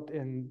be built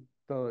in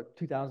the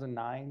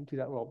 2009,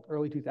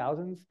 early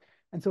 2000s.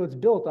 And so it's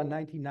built on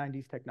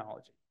 1990s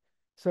technology.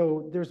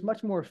 So there's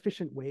much more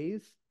efficient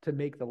ways to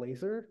make the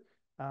laser.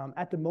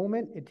 At the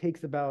moment, it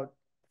takes about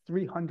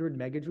 300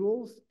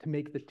 megajoules to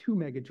make the 2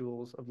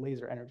 megajoules of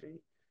laser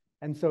energy.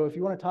 And so if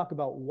you want to talk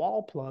about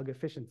wall plug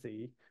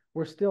efficiency,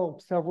 we're still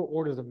several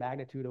orders of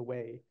magnitude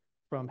away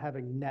from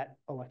having net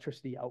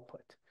electricity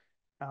output.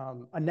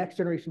 A next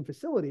generation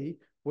facility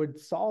would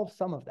solve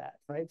some of that,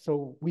 right?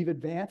 So we've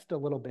advanced a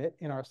little bit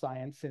in our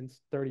science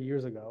since 30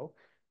 years ago.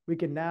 We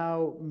can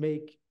now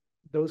make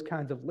those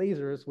kinds of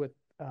lasers with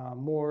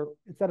more,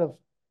 instead of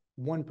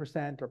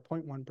 1% or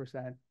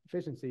 0.1%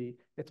 efficiency,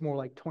 it's more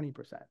like 20%.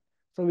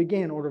 So we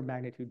gain an order of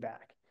magnitude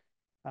back.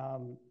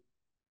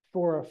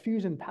 For a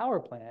fusion power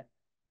plant,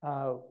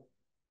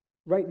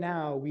 right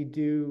now we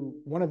do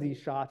one of these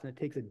shots and it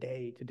takes a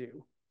day to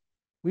do.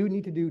 We would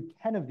need to do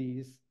 10 of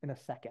these in a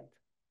second.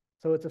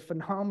 So it's a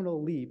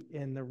phenomenal leap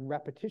in the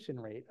repetition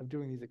rate of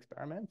doing these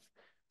experiments.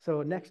 So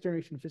a next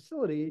generation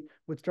facility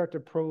would start to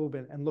probe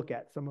and look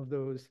at some of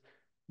those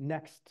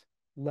next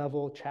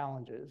level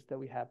challenges that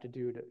we have to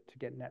do to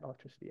get net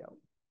electricity out.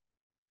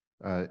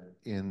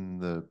 In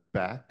the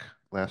back,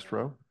 last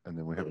row, and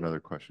then we have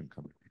another question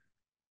coming.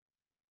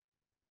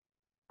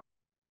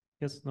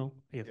 Yes, no,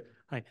 yes.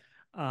 Hi.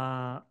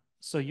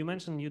 So you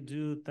mentioned you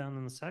do 10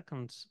 in a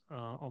second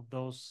of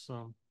those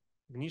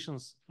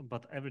ignitions,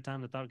 but every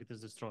time the target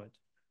is destroyed.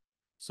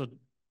 So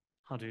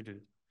how do you do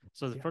it?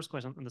 So the first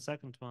question, and the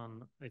second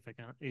one, if I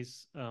can,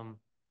 is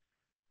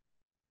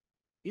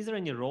there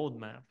any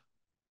roadmap,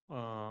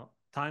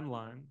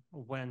 timeline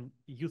when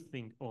you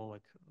think, or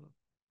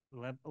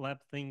like lab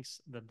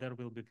thinks that there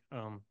will be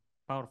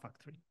power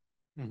factory?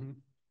 Mm-hmm.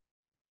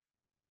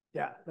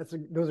 Yeah,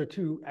 those are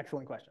two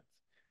excellent questions.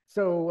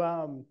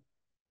 So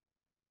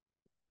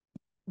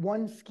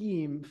one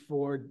scheme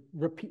for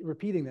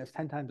repeating this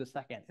 10 times a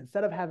second,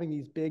 instead of having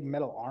these big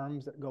metal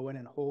arms that go in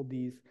and hold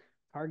these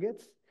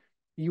targets,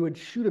 you would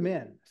shoot them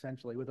in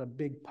essentially with a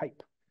big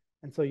pipe.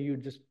 And so you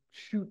would just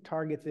shoot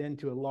targets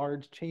into a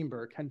large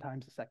chamber 10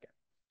 times a second.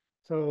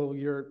 So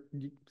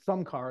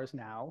some cars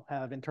now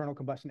have internal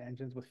combustion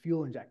engines with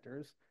fuel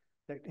injectors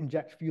that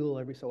inject fuel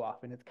every so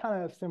often. It's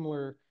kind of a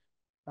similar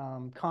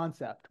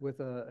concept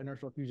with an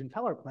inertial fusion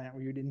power plant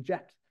where you'd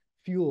inject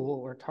fuel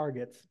or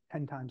targets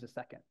 10 times a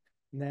second.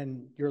 And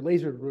then your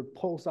laser would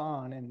pulse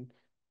on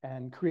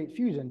and create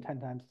fusion 10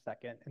 times a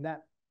second. And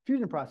that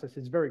fusion process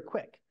is very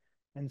quick.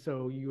 And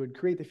so you would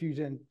create the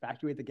fusion,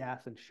 evacuate the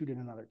gas, and shoot in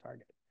another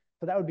target.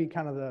 So that would be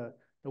kind of the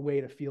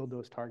way to field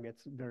those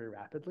targets very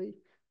rapidly.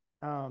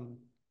 And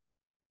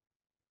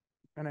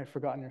I've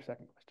forgotten your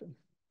second question.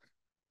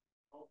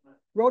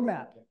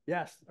 Roadmap.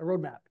 Yes, a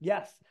roadmap.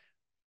 Yes.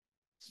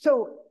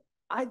 So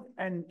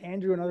and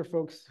Andrew and other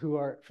folks who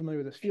are familiar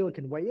with this field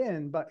can weigh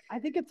in, but I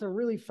think it's a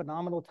really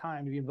phenomenal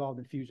time to be involved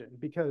in fusion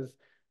because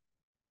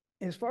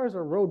as far as a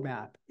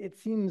roadmap, it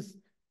seems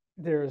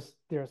there's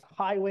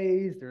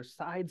highways, there's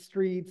side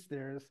streets,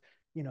 there's,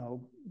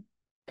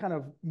 kind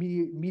of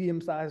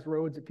medium-sized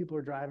roads that people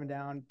are driving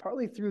down,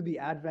 partly through the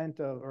advent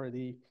of, or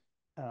the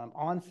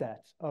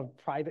onset of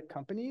private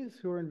companies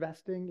who are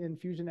investing in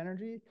fusion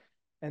energy.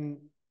 And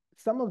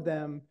some of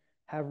them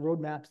have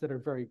roadmaps that are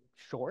very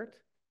short.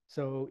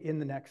 So in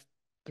the next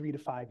 3 to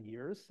 5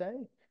 years, say,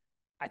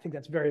 I think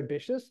that's very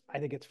ambitious. I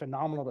think it's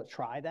phenomenal to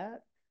try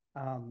that.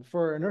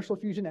 For inertial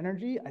fusion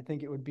energy, I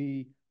think it would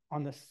be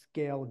on the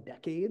scale of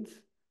decades,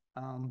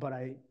 but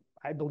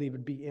I believe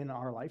it'd be in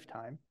our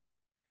lifetime.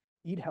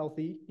 Eat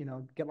healthy,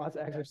 get lots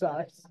of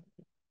exercise.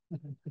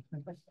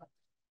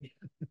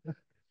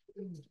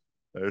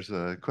 There's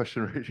a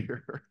question right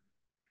here.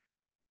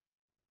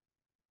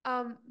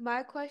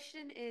 My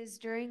question is,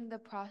 during the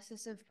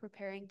process of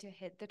preparing to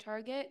hit the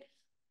target,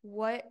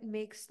 what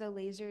makes the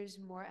lasers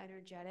more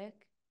energetic?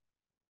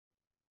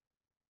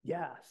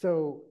 Yeah,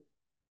 so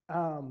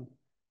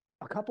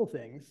a couple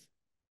things.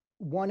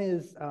 One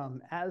is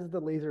as the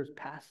lasers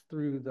pass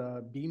through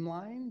the beam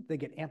line, they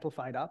get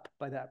amplified up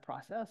by that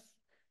process.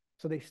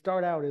 So they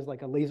start out as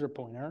like a laser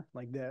pointer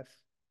like this.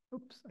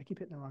 Oops, I keep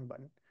hitting the wrong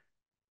button.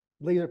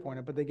 Laser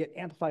pointer, but they get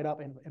amplified up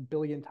a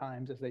billion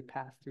times as they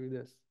pass through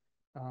this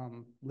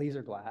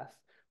laser glass.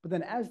 But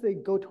then as they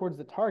go towards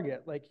the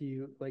target, like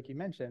you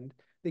mentioned,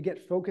 they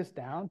get focused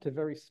down to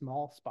very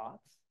small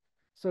spots.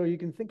 So you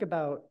can think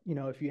about,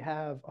 if you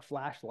have a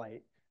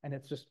flashlight and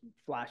it's just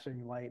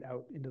flashing light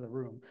out into the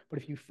room, but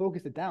if you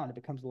focus it down, it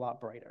becomes a lot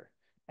brighter.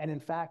 And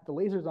in fact, the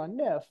lasers on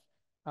NIF,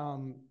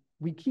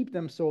 we keep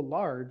them so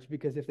large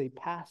because if they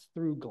pass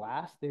through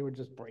glass, they would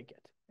just break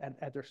it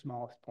at their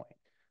smallest point.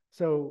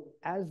 So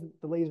as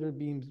the laser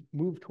beams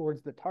move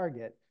towards the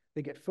target,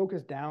 they get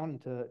focused down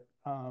to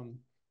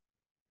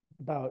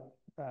about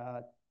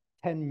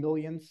 10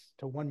 millionths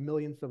to 1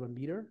 millionth of a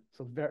meter,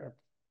 so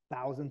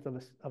thousandths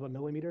of a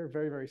millimeter,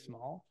 very, very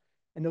small.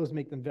 And those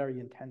make them very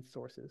intense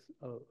sources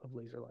of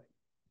laser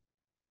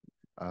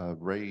light.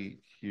 Right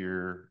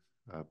here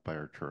by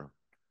Arturo.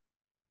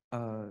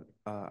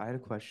 I had a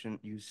question.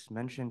 You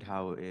mentioned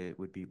how it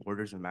would be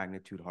orders of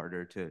magnitude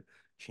harder to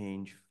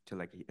change to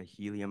like a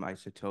helium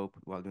isotope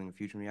while doing a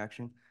fusion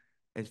reaction.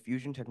 As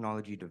fusion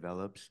technology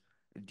develops,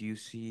 do you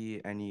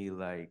see any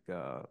like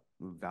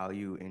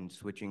value in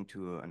switching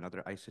to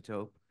another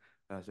isotope,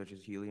 such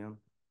as helium?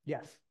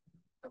 Yes.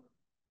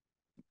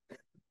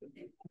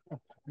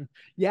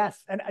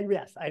 Yes, and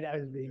yes, I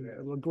was being a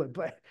little glib,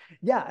 but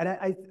yeah,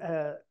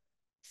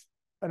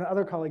 and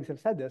other colleagues have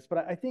said this,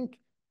 but I think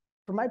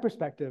from my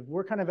perspective,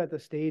 we're kind of at the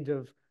stage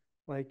of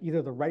like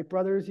either the Wright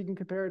brothers you can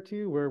compare it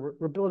to, where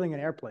we're building an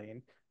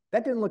airplane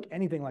that didn't look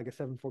anything like a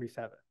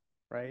 747,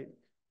 right?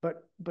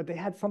 But they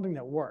had something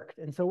that worked,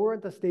 and so we're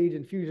at the stage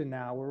in fusion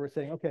now where we're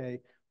saying, okay,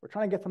 we're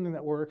trying to get something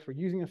that works. We're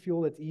using a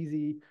fuel that's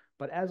easy,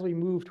 but as we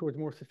move towards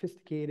more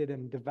sophisticated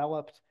and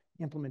developed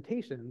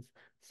implementations,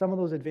 some of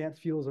those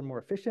advanced fuels are more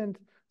efficient.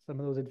 Some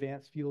of those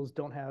advanced fuels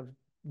don't have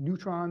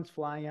neutrons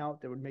flying out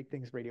that would make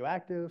things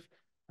radioactive.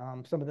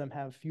 Some of them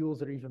have fuels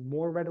that are even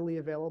more readily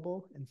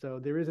available. And so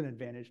there is an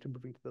advantage to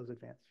moving to those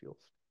advanced fuels.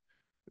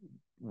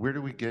 Where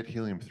do we get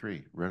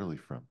helium-3 readily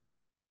from?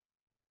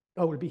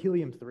 Oh, would it be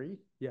helium-3?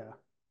 Yeah.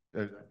 I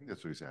think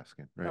that's what he's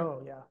asking, right?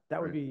 Oh, yeah.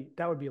 That would be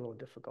a little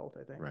difficult,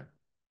 I think. Right.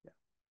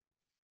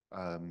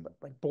 Yeah.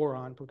 Like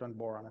boron, proton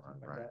boron, or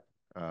something like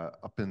that.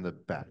 Up in the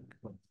back.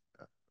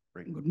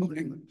 Right. Good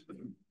morning.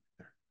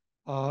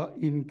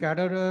 In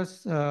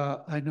Cadaras,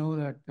 I know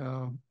that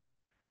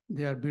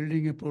they are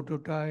building a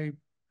prototype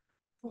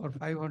for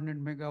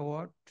 500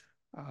 megawatt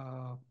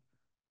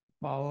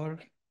power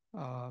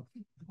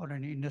for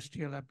an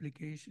industrial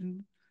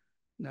application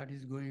that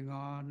is going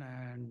on,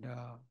 and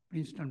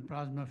Princeton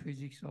Plasma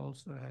Physics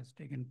also has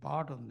taken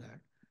part on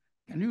that.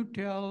 Can you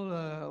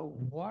tell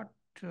what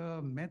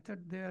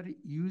method they are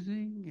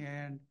using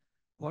and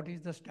what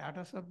is the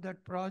status of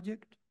that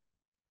project?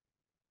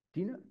 Do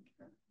you know,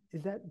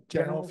 is that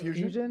general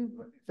fusion?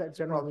 Is that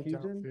general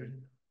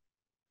fusion?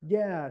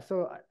 Yeah,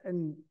 so,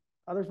 and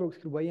other folks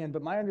could weigh in,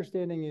 but my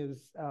understanding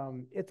is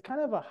it's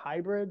kind of a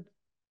hybrid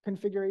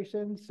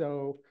configuration.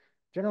 So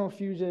general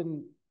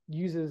fusion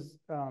uses,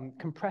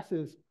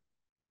 compresses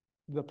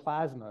the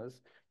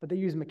plasmas, but they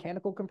use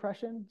mechanical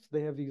compression. So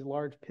they have these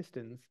large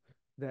pistons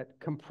that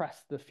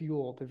compress the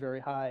fuel to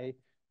very high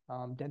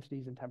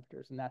densities and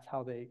temperatures, and that's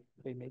how they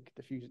make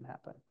the fusion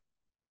happen.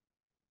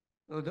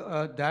 So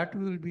that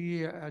will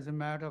be, as a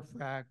matter of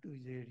fact,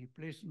 is a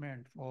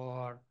replacement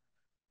for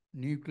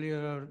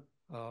nuclear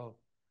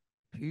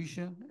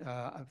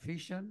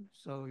fission.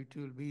 So it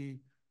will be,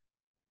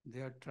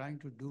 they are trying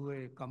to do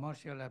a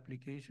commercial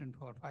application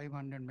for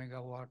 500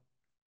 megawatt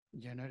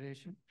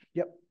generation.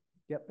 Yep.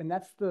 And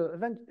that's the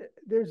event.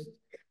 There's,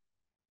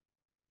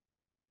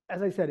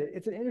 as I said,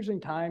 it's an interesting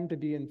time to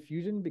be in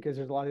fusion because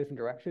there's a lot of different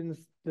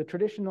directions. The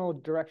traditional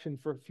direction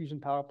for fusion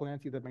power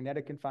plants, either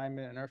magnetic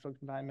confinement, inertial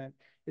confinement,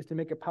 is to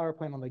make a power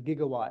plant on the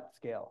gigawatt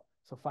scale.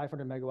 So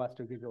 500 megawatts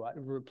to a gigawatt,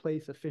 and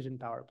replace a fission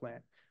power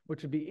plant,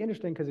 which would be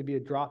interesting because it'd be a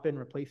drop-in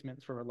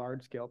replacement for a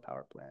large-scale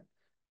power plant.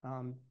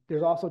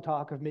 There's also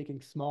talk of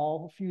making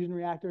small fusion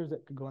reactors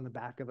that could go on the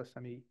back of a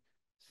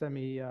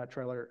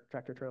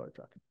tractor trailer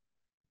truck.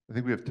 I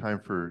think we have time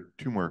for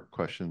 2 more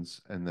questions,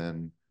 and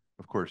then,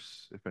 of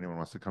course, if anyone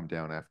wants to come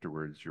down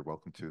afterwards, you're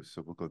welcome to.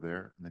 So we'll go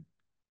there, and then.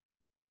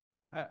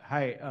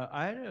 Hi,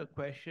 I had a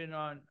question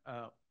on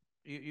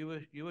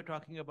you were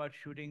talking about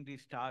shooting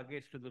these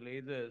targets to the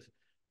lasers.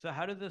 So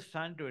how does the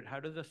sun do it? How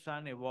does the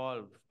sun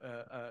evolve?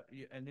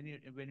 And then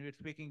when you were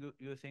speaking,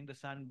 you were saying the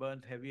sun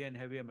burns heavier and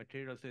heavier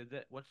material. So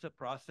what's the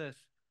process?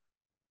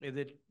 Is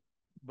it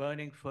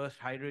burning first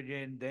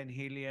hydrogen, then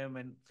helium,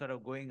 and sort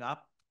of going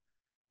up?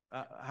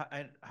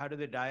 And how do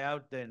they die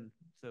out then?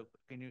 So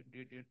can you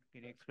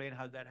explain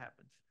how that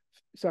happens?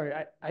 Sorry,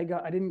 I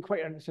didn't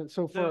quite understand.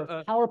 So for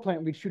a power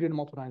plant, we'd shoot it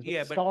multiple times.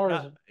 Yeah, but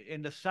stars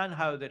in the sun,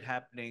 how is it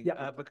happening?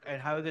 Yeah.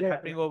 And how is it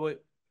happening over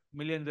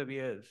millions of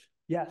years?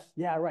 Yes.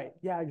 Yeah. Right.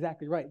 Yeah.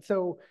 Exactly. Right.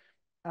 So,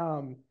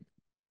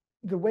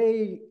 the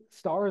way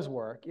stars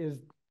work is,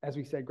 as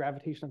we said,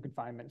 gravitational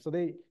confinement. So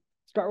they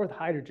start with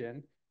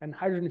hydrogen, and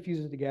hydrogen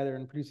fuses together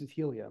and produces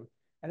helium,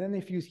 and then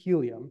they fuse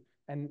helium,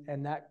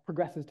 and that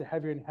progresses to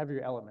heavier and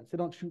heavier elements. They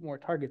don't shoot more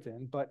targets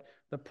in, but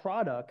the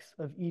products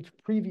of each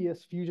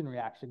previous fusion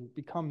reaction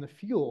become the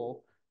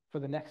fuel for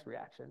the next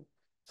reaction.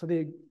 So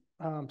they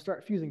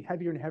start fusing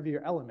heavier and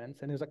heavier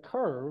elements, and there's a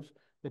curve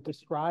that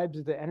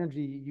describes the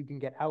energy you can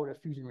get out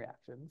of fusion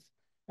reactions,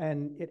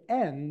 and it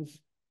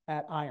ends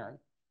at iron.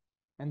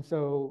 And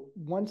so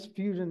once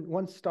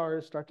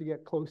stars start to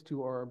get close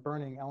to or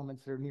burning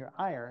elements that are near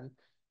iron,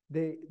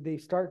 they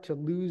start to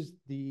lose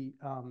the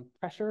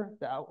pressure,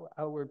 the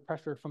outward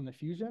pressure from the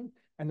fusion,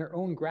 and their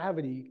own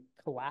gravity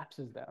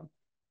collapses them,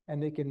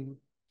 and they can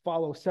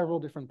follow several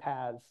different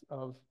paths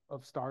of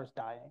stars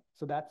dying.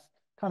 So that's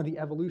kind of the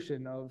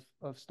evolution of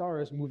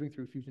stars moving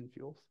through fusion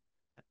fuels.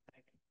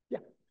 Yeah.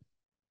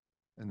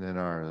 And then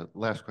our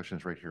last question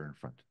is right here in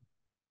front.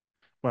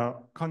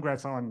 Well,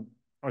 congrats on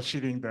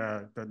achieving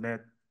the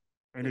net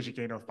energy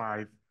gain of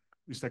 5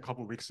 just a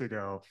couple of weeks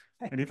ago.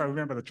 And if I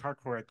remember the chart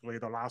correctly,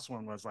 the last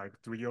one was like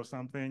 3 or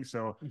something.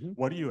 So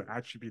what do you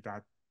attribute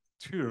that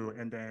to?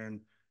 And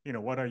then,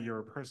 what are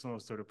your personal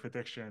sort of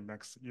prediction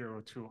next year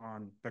or 2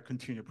 on the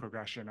continued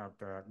progression of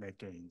the net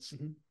gains?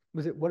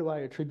 Was it, what do I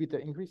attribute the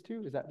increase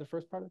to? Is that the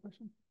first part of the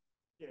question?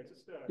 Yeah,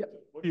 just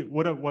Yep.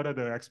 what are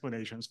the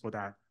explanations for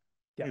that?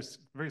 Yep. It's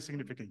very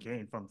significant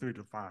gain from 3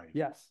 to 5.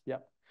 Yes,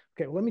 yep.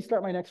 Okay, well, let me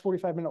start my next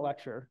 45-minute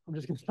lecture. I'm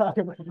just going to talk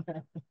about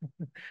that.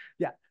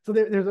 Yeah, so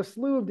there's a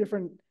slew of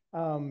different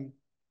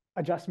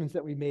adjustments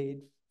that we made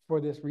for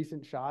this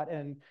recent shot,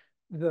 and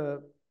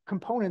the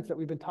components that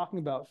we've been talking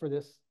about for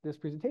this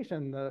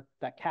presentation,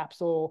 that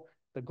capsule,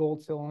 the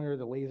gold cylinder,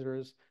 the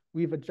lasers,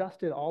 we've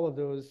adjusted all of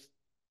those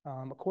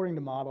according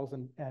to models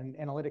and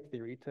analytic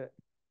theory to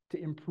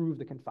improve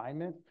the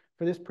confinement.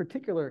 For this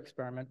particular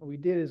experiment, what we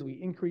did is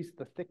we increased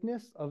the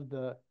thickness of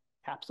the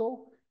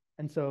capsule.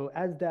 And so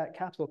as that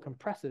capsule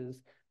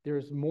compresses,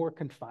 there's more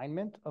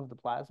confinement of the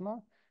plasma.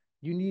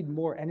 You need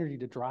more energy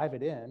to drive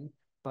it in,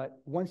 but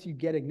once you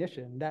get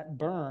ignition, that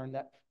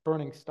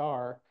burning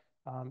star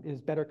is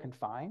better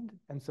confined.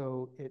 And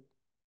so it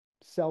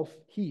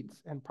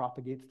self-heats and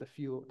propagates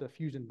the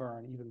fusion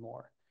burn even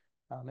more.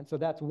 And so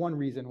that's one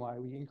reason why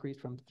we increased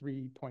from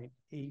 3.8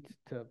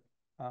 to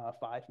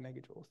 5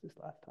 megajoules this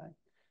last time.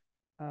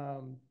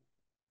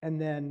 And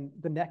then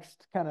the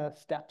next kind of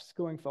steps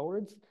going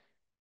forwards,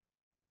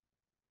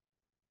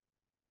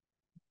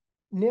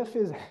 NIF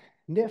is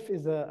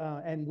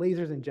and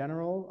lasers in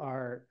general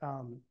are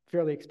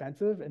fairly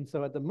expensive. And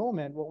so at the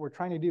moment, what we're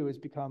trying to do is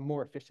become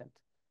more efficient.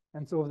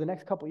 And so over the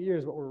next couple of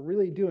years, what we're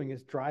really doing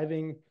is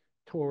driving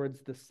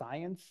towards the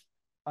science,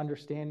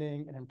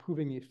 understanding and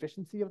improving the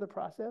efficiency of the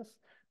process.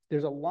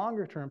 There's a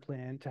longer term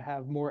plan to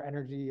have more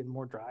energy and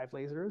more drive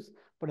lasers.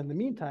 But in the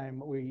meantime,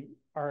 what we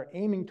are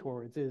aiming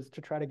towards is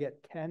to try to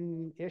get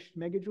 10-ish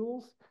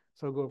megajoules.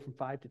 So go from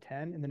 5 to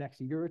 10 in the next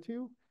year or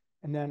two,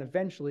 and then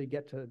eventually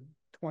get to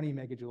 20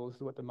 megajoules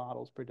is what the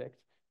models predict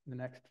in the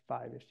next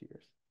 5-ish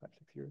years, 5-6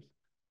 years.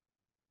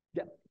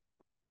 Yeah,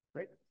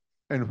 great.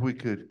 And if we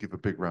could give a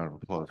big round of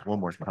applause one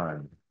more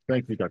time.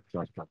 Thank you, Dr.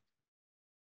 Schlossberg.